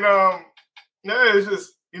 it's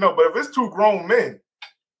just but if it's two grown men,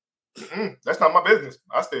 that's not my business.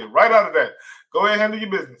 I stay right out of that. Go ahead, handle your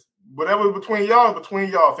business. Whatever between y'all,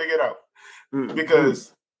 figure it out.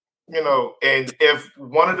 Because and if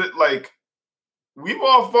one of the we've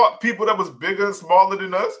all fought people that was bigger and smaller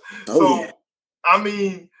than us. I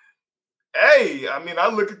mean, I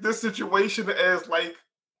look at this situation as like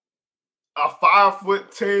a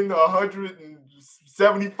 5'10",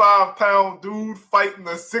 175-pound dude fighting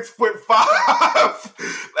a 6'5".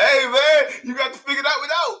 Hey man, you got to figure that one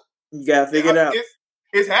out. You got to figure it out.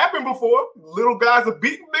 It's happened before. Little guys have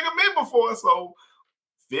beaten bigger men before, so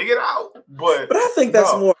figure it out. But I think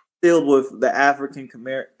that's more deal with the African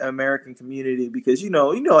American community, because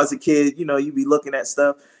as a kid, you be looking at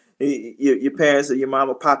stuff. Your parents or your mom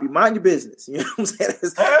or pop, you mind your business. You know what I'm saying?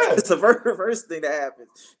 It's the first thing that happens.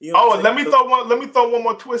 And let me throw one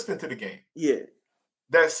more twist into the game. Yeah.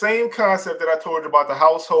 That same concept that I told you about the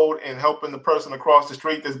household and helping the person across the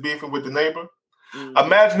street that's beefing with the neighbor.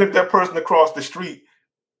 Imagine if that person across the street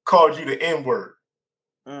called you the N-word.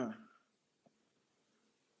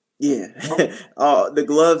 Yeah. The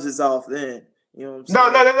gloves is off then. You know what I'm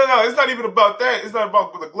saying? No. It's not even about that. It's not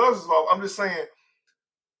about the gloves is off. I'm just saying,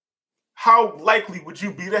 how likely would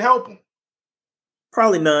you be to help him?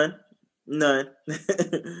 Probably none.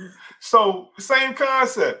 So, same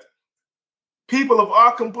concept. People of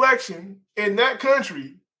our complexion in that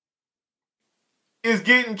country is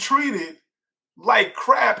getting treated like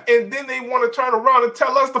crap, and then they want to turn around and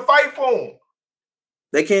tell us to fight for them.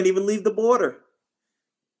 They can't even leave the border.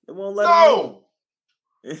 They won't let them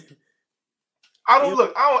leave. I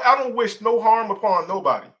don't wish no harm upon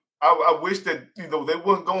nobody. I wish that they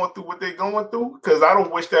weren't going through what they're going through, because I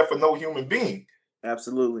don't wish that for no human being.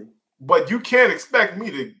 Absolutely. But you can't expect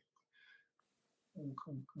me to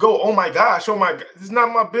go, oh my gosh, this is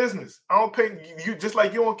not my business. I don't pay you, just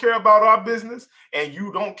like you don't care about our business and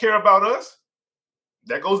you don't care about us.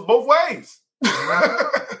 That goes both ways.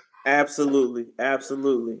 Absolutely. I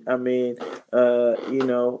mean,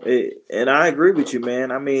 and I agree with you,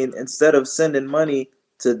 man. I mean, instead of sending money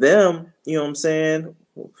to them, you know what I'm saying?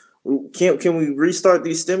 Can we restart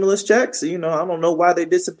these stimulus checks? You know, I don't know why they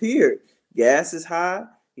disappeared. Gas is high.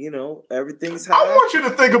 You know, everything's high. I want you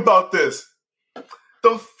to think about this.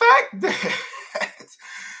 The fact that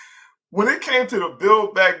when it came to the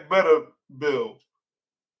Build Back Better bill,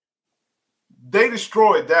 they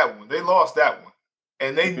destroyed that one. They lost that one.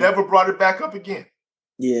 And they never brought it back up again.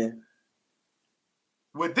 Yeah.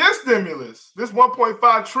 With this stimulus, this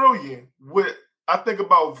 1.5 trillion, with I think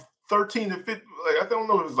about 13 to 15, like I don't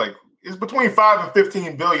know, it's between 5 and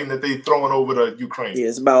 15 billion that they throwing over to Ukraine. Yeah,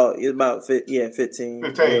 it's about 15.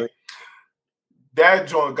 Billion. That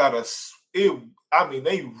joint got us. They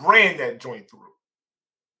ran that joint through.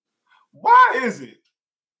 Why is it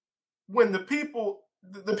when the people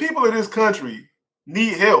of this country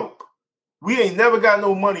need help, we ain't never got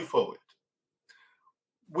no money for it?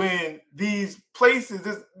 When these places,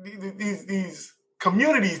 these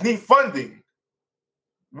communities need funding,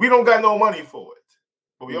 we don't got no money for it.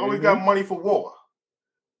 But we always got money for war.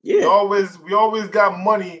 Yeah. We always got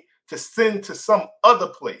money to send to some other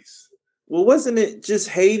place. Well, wasn't it just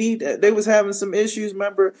Haiti that they was having some issues?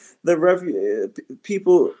 Remember, the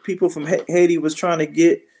people from Haiti was trying to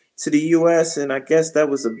get to the U.S. and I guess that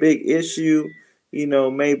was a big issue. You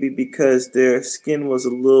know, maybe because their skin was a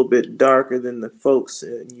little bit darker than the folks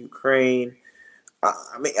in Ukraine.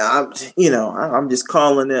 I'm just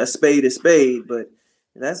calling it a spade, but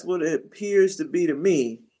that's what it appears to be to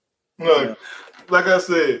me. Look, like I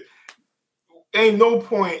said, ain't no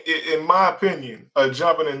point, in my opinion, of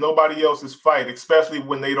jumping in nobody else's fight, especially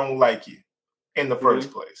when they don't like you in the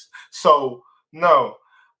first place. So, no.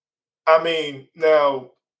 I mean,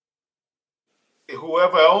 now,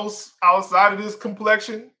 whoever else outside of this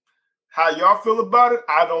complexion, how y'all feel about it,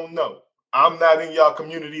 I don't know. I'm not in y'all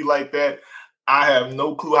community like that. I have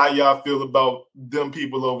no clue how y'all feel about them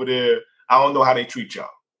people over there. I don't know how they treat y'all.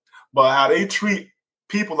 But how they treat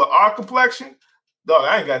people of our complexion, dog,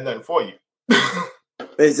 I ain't got nothing for you.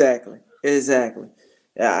 Exactly.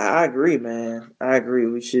 Yeah, I agree, man. I agree.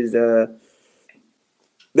 We should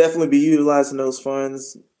definitely be utilizing those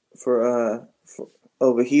funds for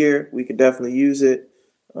over here. We could definitely use it,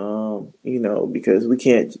 because we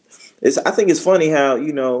can't. I think it's funny how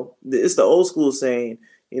it's the old school saying.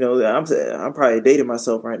 I'm probably dating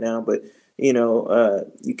myself right now, but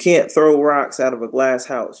you can't throw rocks out of a glass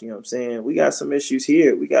house. You know what I'm saying? We got some issues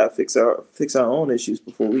here. We got to fix our own issues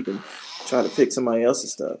before we can try to fix somebody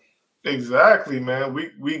else's stuff. Exactly, man.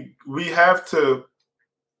 We have to.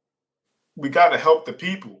 We got to help the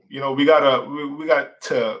people. We got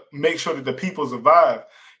to make sure that the people survive.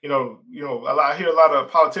 I hear a lot of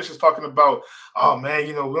politicians talking about, oh man,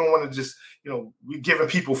 we don't want to just, we giving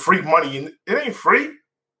people free money, and it ain't free.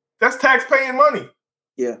 That's tax-paying money.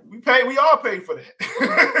 Yeah, we all pay for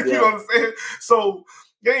that. You know what I'm saying? So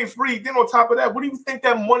it ain't free. Then on top of that, what do you think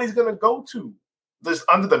that money's gonna go to? Just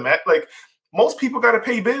under the mat, like most people got to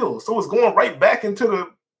pay bills, so it's going right back into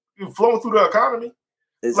flowing through the economy.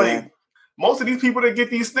 Exactly. Like most of these people that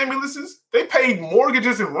get these stimuluses, they paid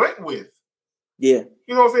mortgages and rent with. Yeah,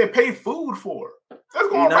 you know what I'm saying? Paid food for. That's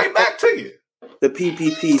going right back to you. The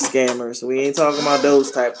PPP scammers. We ain't talking about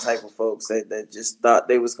those type of folks that just thought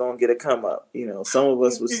they was gonna get a come up. Some of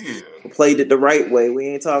us played it the right way. We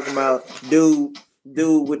ain't talking about dude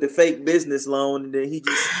with the fake business loan and then he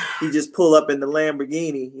just pull up in the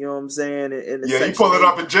Lamborghini. You know what I'm saying? He pulling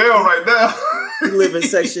up in jail right now. He live in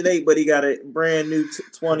Section 8, but he got a brand new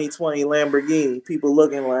 2020 Lamborghini. People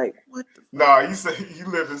looking like, what the fuck? Nah, you say you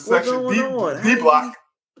live in Section D block.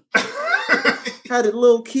 How did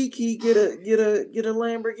little Kiki get a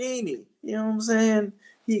Lamborghini? You know what I'm saying?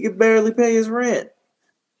 He could barely pay his rent.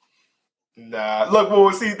 Nah, look,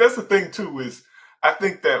 well, see, that's the thing too. Is I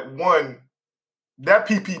think that that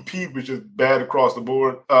PPP was just bad across the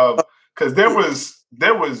board. Because there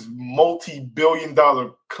was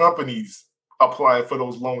multi-billion-dollar companies applying for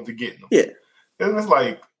those loans to get them. Yeah, and it's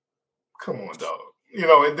like, come on, dog.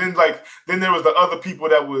 And then there was the other people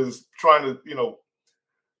that was trying to,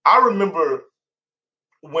 I remember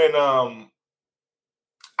when I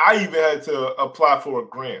even had to apply for a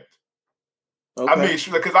grant. Okay. I made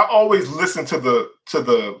sure because I always listen to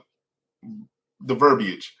the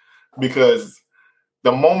verbiage, because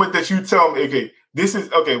the moment that you tell me, okay, this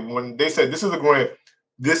is okay, when they said this is a grant,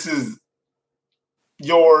 this is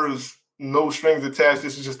yours, no strings attached,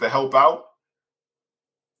 this is just to help out.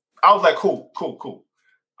 I was like, cool.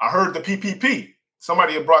 I heard the PPP.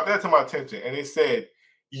 Somebody had brought that to my attention, and they said,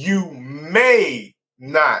 you may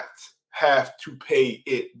not have to pay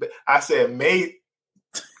it. I said, may.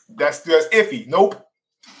 That's iffy. Nope.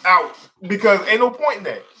 Out. Because ain't no point in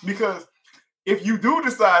that. Because if you do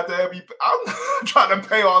decide to I'm trying to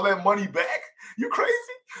pay all that money back. You crazy?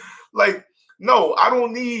 Like, no, I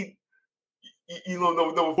don't need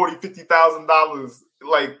no $40,000-$50,000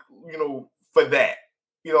 like for that.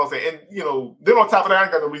 You know what I'm saying? And then on top of that, I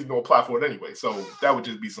ain't got no reason to apply for it anyway. So that would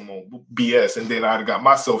just be some old BS. And then I'd have got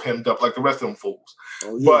myself hemmed up like the rest of them fools.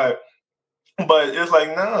 Oh, yeah. But it's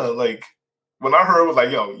like, nah, like when I heard it was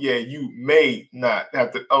like, yo, yeah, you may not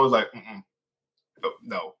have to. I was like,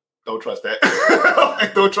 no, don't trust that.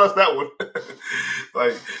 Like, don't trust that one.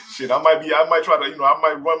 Like, shit, I might try to, I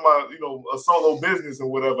might run my, a solo business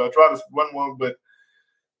or whatever. I try to run one, but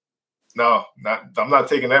no, I'm not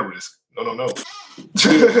taking that risk. No.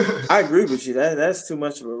 Yeah, I agree with you. That's too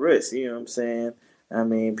much of a risk. You know what I'm saying? I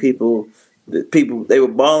mean, people, they were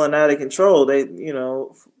balling out of control. And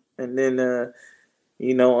then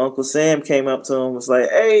Uncle Sam came up to him, was like,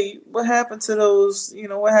 "Hey, what happened to those?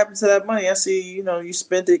 What happened to that money? I see, you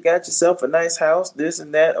spent it, got yourself a nice house, this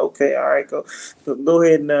and that. Okay, all right, go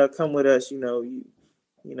ahead and come with us. You know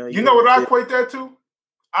what I equate that to?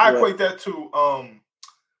 I equate that to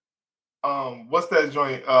what's that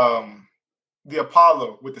joint? The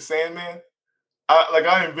Apollo with the Sandman.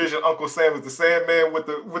 I envision Uncle Sam as the Sandman with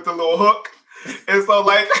the little hook, and so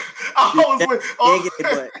like all the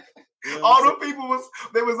people was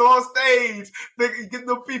on stage, they getting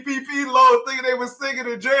the PPP loads, thinking they was singing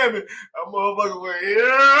and jamming. A motherfucker went,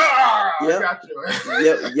 I got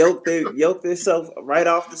you. Yoked themselves right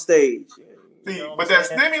off the stage. See, but that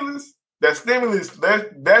stimulus,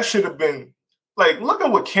 that should have been like, look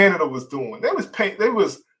at what Canada was doing. They was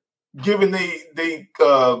giving they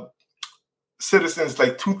citizens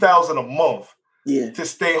like $2,000 a month to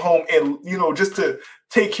stay home and just to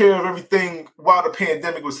take care of everything while the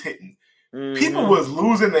pandemic was hitting. Mm-hmm. People was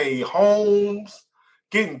losing their homes,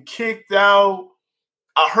 getting kicked out.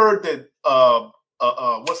 I heard that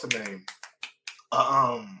what's the name?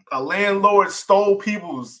 A landlord stole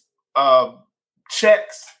people's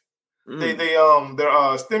checks.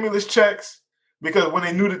 Their stimulus checks, because when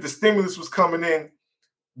they knew that the stimulus was coming in,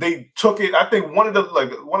 they took it. I think one of the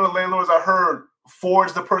landlords I heard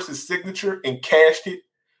forged the person's signature and cashed it,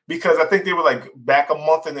 because I think they were like back a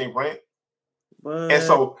month in their rent. What? And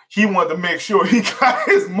so he wanted to make sure he got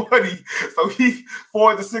his money, so he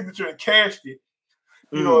forged the signature and cashed it.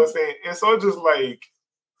 You know what I'm saying? And so it's just like,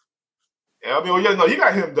 he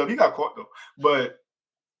got hemmed up. He got caught though. But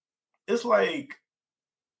it's like,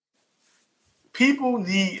 people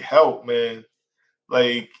need help, man.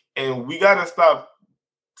 Like, and we gotta stop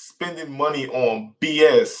spending money on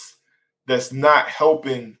BS that's not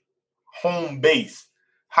helping home base.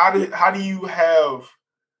 How do you have?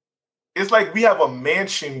 It's like we have a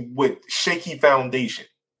mansion with shaky foundation.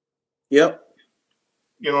 Yep.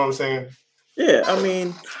 You know what I'm saying? Yeah, I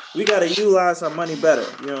mean, we got to utilize our money better.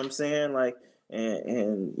 You know what I'm saying? Like,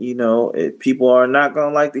 and people are not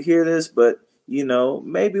gonna like to hear this, but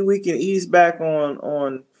maybe we can ease back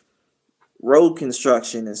on road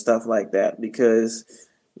construction and stuff like that, because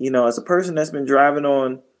as a person that's been driving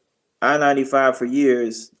on I-95 for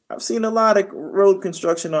years, I've seen a lot of road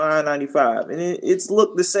construction on I-95, and it's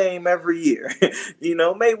looked the same every year.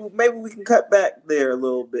 Maybe we can cut back there a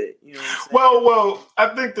little bit. Well, I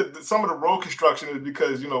think that some of the road construction is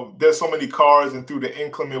because there's so many cars, and through the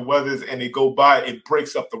inclement weathers, and they go by, it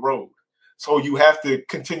breaks up the road, so you have to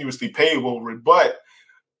continuously pave over it. But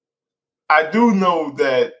I do know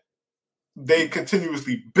that they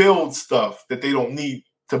continuously build stuff that they don't need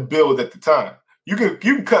to build at the time. You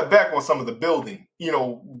can cut back on some of the building.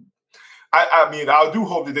 I do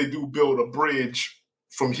hope that they do build a bridge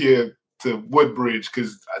from here to Woodbridge,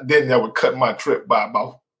 because then that would cut my trip by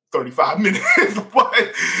about 35 minutes.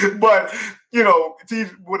 but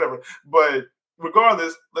whatever. But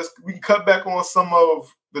regardless, we can cut back on some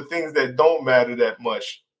of the things that don't matter that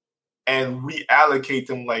much and reallocate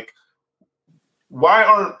them. Like, why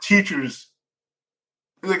aren't teachers,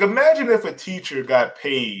 like, imagine if a teacher got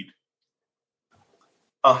paid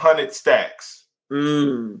 100 stacks.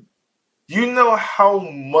 You know how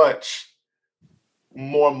much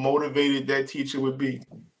more motivated that teacher would be?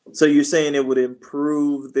 So you're saying it would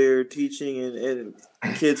improve their teaching and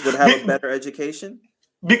kids would have a better education?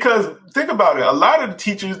 Because think about it. A lot of the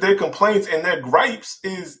teachers, their complaints and their gripes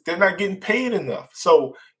is they're not getting paid enough.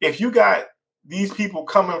 So if you got these people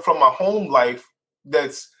coming from a home life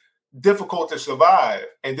that's difficult to survive,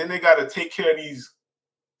 and then they got to take care of these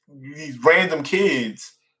random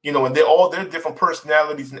kids, and they're all their different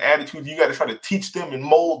personalities and attitudes. You got to try to teach them and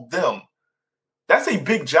mold them. That's a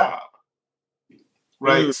big job,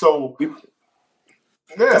 right? So,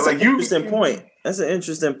 that's an interesting point. That's an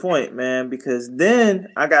interesting point, man, because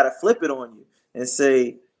then I got to flip it on you and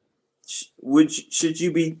say, should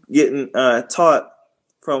you be getting taught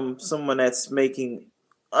from someone that's making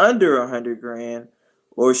under 100 grand,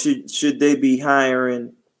 or should they be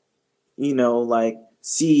hiring, like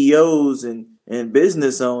CEOs and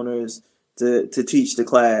business owners to teach the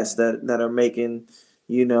class that are making,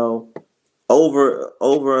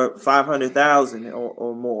 over 500,000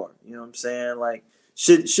 or more. You know what I'm saying? Like,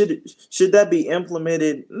 should that be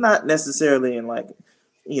implemented? Not necessarily in like,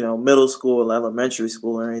 middle school, elementary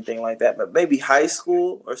school, or anything like that, but maybe high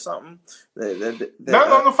school or something. Not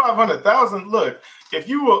on the 500,000. Look, if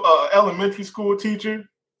you were an elementary school teacher,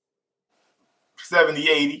 70,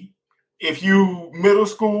 80. If you middle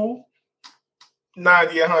school,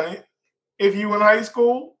 90, 100. If you in high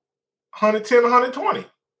school, 110, 120. You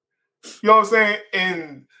know what I'm saying?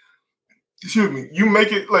 And excuse me, you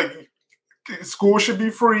make it like school should be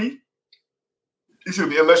free. Excuse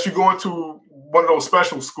me, unless you go into one of those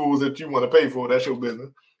special schools that you want to pay for. That's your business.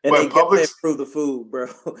 And but they public improve the food, bro.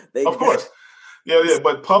 Of course. Yeah.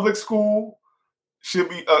 But public school should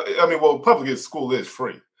be. Public school is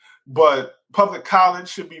free, but public college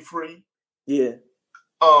should be free. Yeah.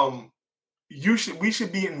 We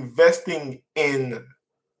should be investing in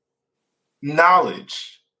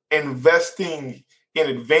knowledge, investing in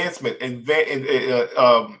advancement,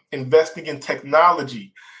 investing in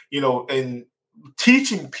technology, and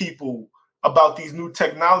teaching people about these new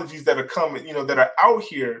technologies that are coming, that are out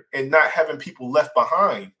here, and not having people left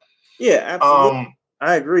behind. Yeah, absolutely.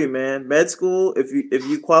 I agree, man. Med school, if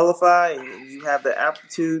you qualify and you have the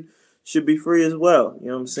aptitude, should be free as well. You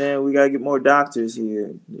know what I'm saying? We gotta get more doctors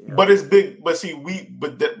here. But it's big. But see,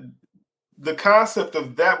 the concept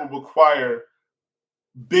of that will require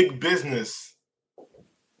big business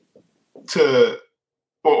to,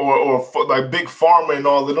 or like big pharma and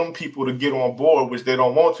all of them people to get on board, which they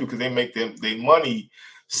don't want to because they make their money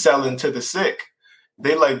selling to the sick.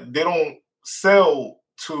 They don't sell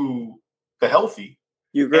to the healthy.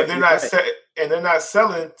 And they're not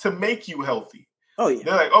selling to make you healthy. Oh yeah.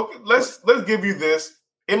 They're like, okay, let's give you this.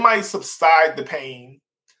 It might subside the pain,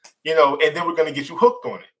 and then we're going to get you hooked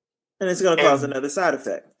on it. And it's going to cause another side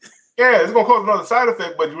effect. Yeah, it's going to cause another side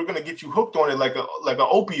effect, but we're going to get you hooked on it like an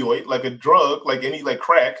opioid, like a drug, like any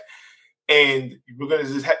crack. And we're going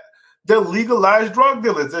to they're legalized drug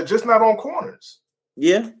dealers. They're just not on corners.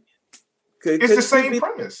 Yeah. It's the same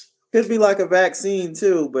premise. Could be like a vaccine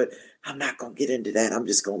too, but I'm not going to get into that. I'm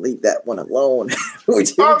just going to leave that one alone. We're going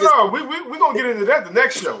to get into that the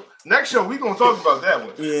next show. Next show, we're going to talk about that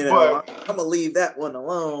one. But I'm going to leave that one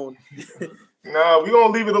alone. No, we're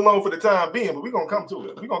going to leave it alone for the time being, but we're going to come to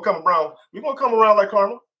it. We're going to come around. We're going to come around like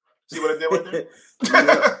karma. See what I did right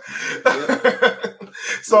there?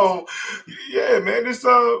 So, yeah, man,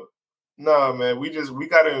 man, we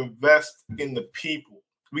got to invest in the people.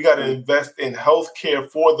 We got to invest in healthcare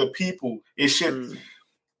for the people. It should,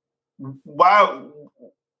 when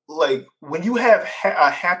you have a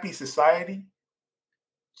happy society,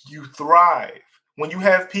 you thrive. When you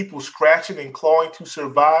have people scratching and clawing to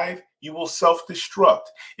survive, you will self-destruct.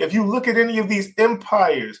 If you look at any of these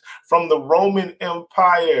empires, from the Roman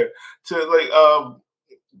Empire to the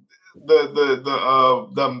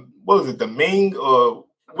what was it, the Ming,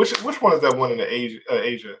 which one is that one in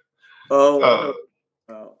Asia?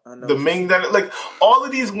 I know the Ming, that like all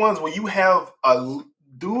of these ones where you have a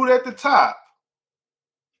dude at the top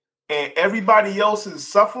and everybody else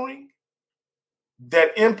is suffering,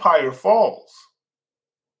 that empire falls.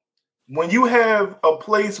 When you have a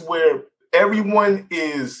place where everyone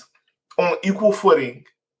is on equal footing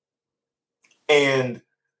and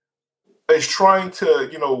is trying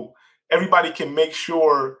to, everybody can make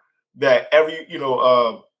sure that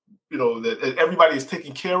that everybody is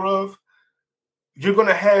taken care of, you're going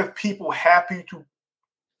to have people happy to.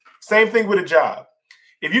 Same thing with a job.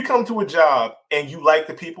 If you come to a job and you like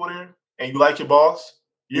the people there and you like your boss,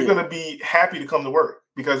 you're going to be happy to come to work.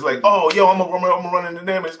 Because I'm gonna run into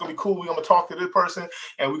them and it's gonna be cool. We're gonna talk to this person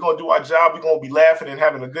and we're gonna do our job. We're gonna be laughing and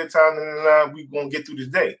having a good time, and we're gonna get through this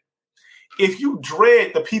day. If you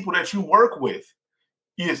dread the people that you work with,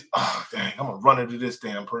 I'm gonna run into this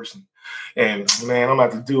damn person, and man, I'm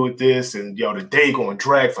about to deal with this, and the day gonna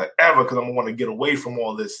drag forever because I'm gonna want to get away from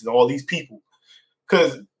all this and all these people.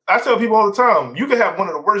 Because I tell people all the time, you can have one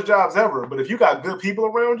of the worst jobs ever, but if you got good people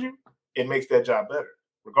around you, it makes that job better,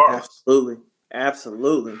 regardless.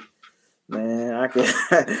 Absolutely, man. I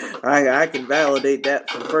can validate that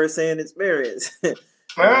from firsthand experience.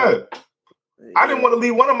 Man, I didn't want to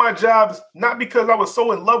leave one of my jobs not because I was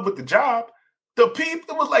so in love with the job. The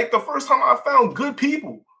people, it was like the first time I found good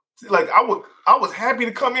people. Like I was happy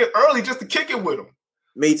to come in early just to kick it with them.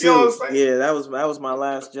 Me too. That was my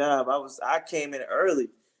last job. I came in early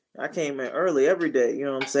I came in early every day. You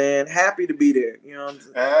know what I'm saying? Happy to be there. You know what I'm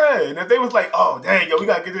saying? Hey, and if they was like, oh dang, yo, we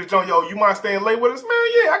gotta get this joint, yo, you mind staying late with us, man?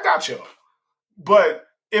 Yeah, I got you. But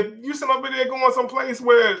if you sit up in there going someplace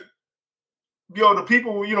where, yo, the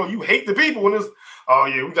people, you hate the people, and it's, oh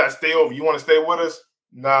yeah, we gotta stay over. You want to stay with us?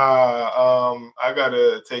 Nah, I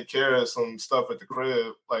gotta take care of some stuff at the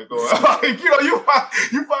crib. Like, you find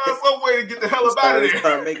some way to get the hell up out of there.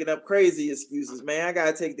 Start making up crazy excuses, man. I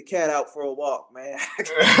gotta take the cat out for a walk, man.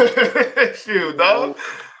 Shoot, dog.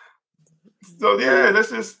 So yeah, that's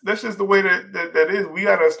just the way that is. We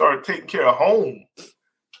gotta start taking care of home,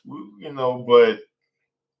 but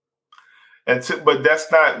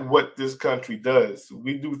that's not what this country does.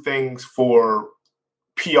 We do things for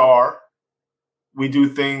PR. We do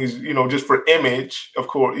things, just for image, of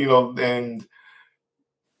course, and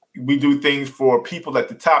we do things for people at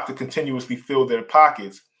the top to continuously fill their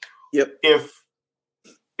pockets. Yep. If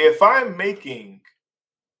I'm making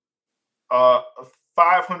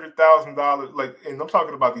 $500,000, and I'm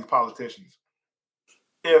talking about these politicians.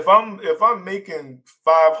 If I'm making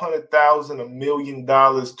 $500,000, $1 million,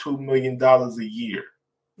 $2 million a year,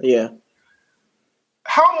 yeah,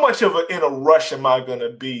 how much in a rush am I gonna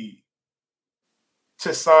be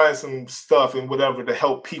to sign some stuff and whatever to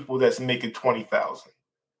help people that's making 20,000?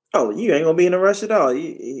 Oh, you ain't gonna be in a rush at all.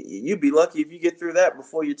 You'd be lucky if you get through that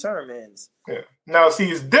before your term ends. Yeah. Now, see,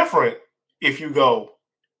 it's different if you go,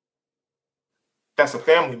 that's a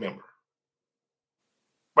family member,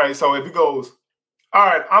 right? So if it goes, all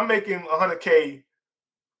right, I'm making $100K,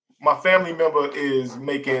 my family member is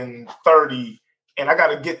making 30, and I got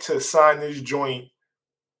to get to sign this joint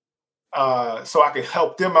so I can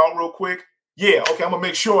help them out real quick. Yeah, okay, I'm gonna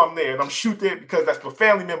make sure I'm there, and I'm shoot there because that's my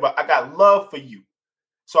family member. I got love for you,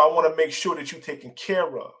 so I want to make sure that you're taken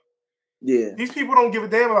care of. Yeah, these people don't give a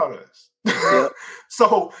damn about us. Yep.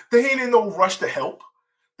 So they ain't in no rush to help.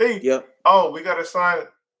 Oh, we gotta sign it.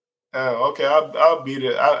 Okay, I'll be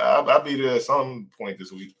there. I'll be there at some point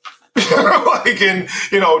this week.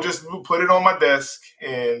 Just put it on my desk,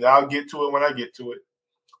 and I'll get to it when I get to it.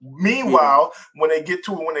 Meanwhile, when they get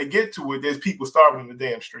to it, there's people starving in the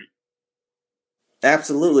damn street.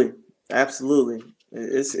 Absolutely.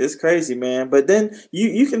 It's crazy, man. But then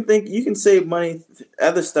you can save money,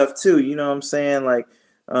 other stuff too. You know what I'm saying? Like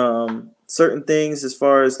certain things as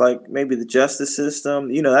far as like maybe the justice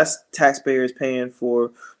system. That's taxpayers paying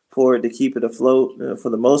for it to keep it afloat.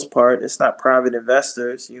 For the most part, it's not private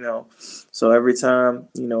investors. So every time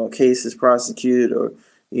a case is prosecuted or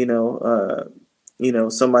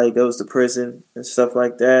somebody goes to prison and stuff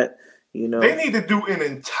like that. They need to do an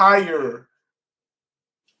entire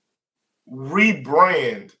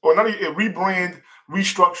rebrand, or not even rebrand,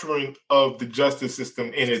 restructuring of the justice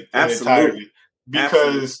system in entirety,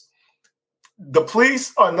 because the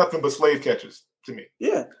police are nothing but slave catchers to me.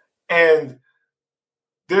 Yeah, and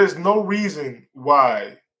there's no reason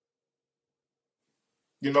why.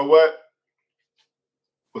 You know what?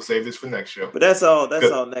 We'll save this for next show. But that's all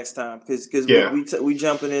next time, because we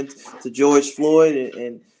jumping into George Floyd,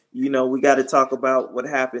 and we got to talk about what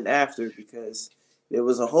happened after, because there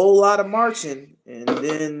was a whole lot of marching and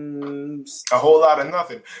then a whole lot of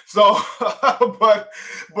nothing. So, but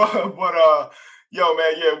yo,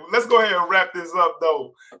 man, yeah, let's go ahead and wrap this up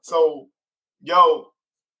though. So, yo,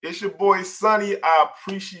 it's your boy Sonny. I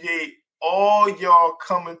appreciate all y'all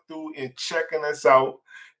coming through and checking us out.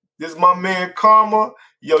 This is my man Karma.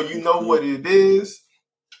 Yo, you know what it is.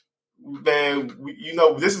 Man,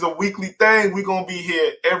 this is a weekly thing. We're going to be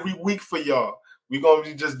here every week for y'all. We're going to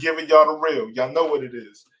be just giving y'all the real. Y'all know what it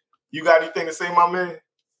is. You got anything to say, my man?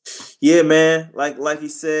 Yeah, man. Like he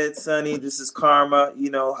said, Sonny, this is Karma.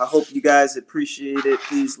 I hope you guys appreciate it.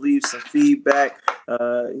 Please leave some feedback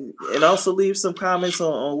and also leave some comments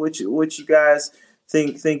on what you guys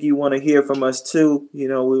think you want to hear from us too.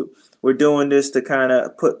 We're doing this to kind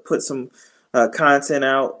of put some content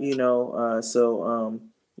out.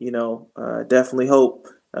 Definitely hope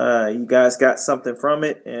you guys got something from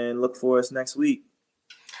it, and look for us next week.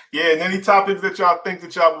 Yeah, and any topics that y'all think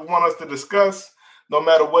that y'all want us to discuss, no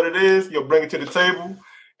matter what it is, you'll bring it to the table,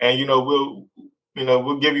 and we'll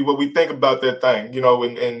give you what we think about that thing.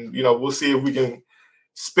 And we'll see if we can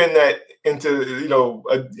spin that into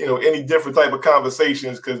any different type of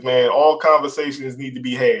conversations, because man, all conversations need to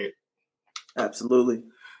be had. Absolutely.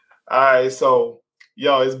 All right, so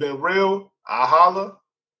yo, it's been real. I holla.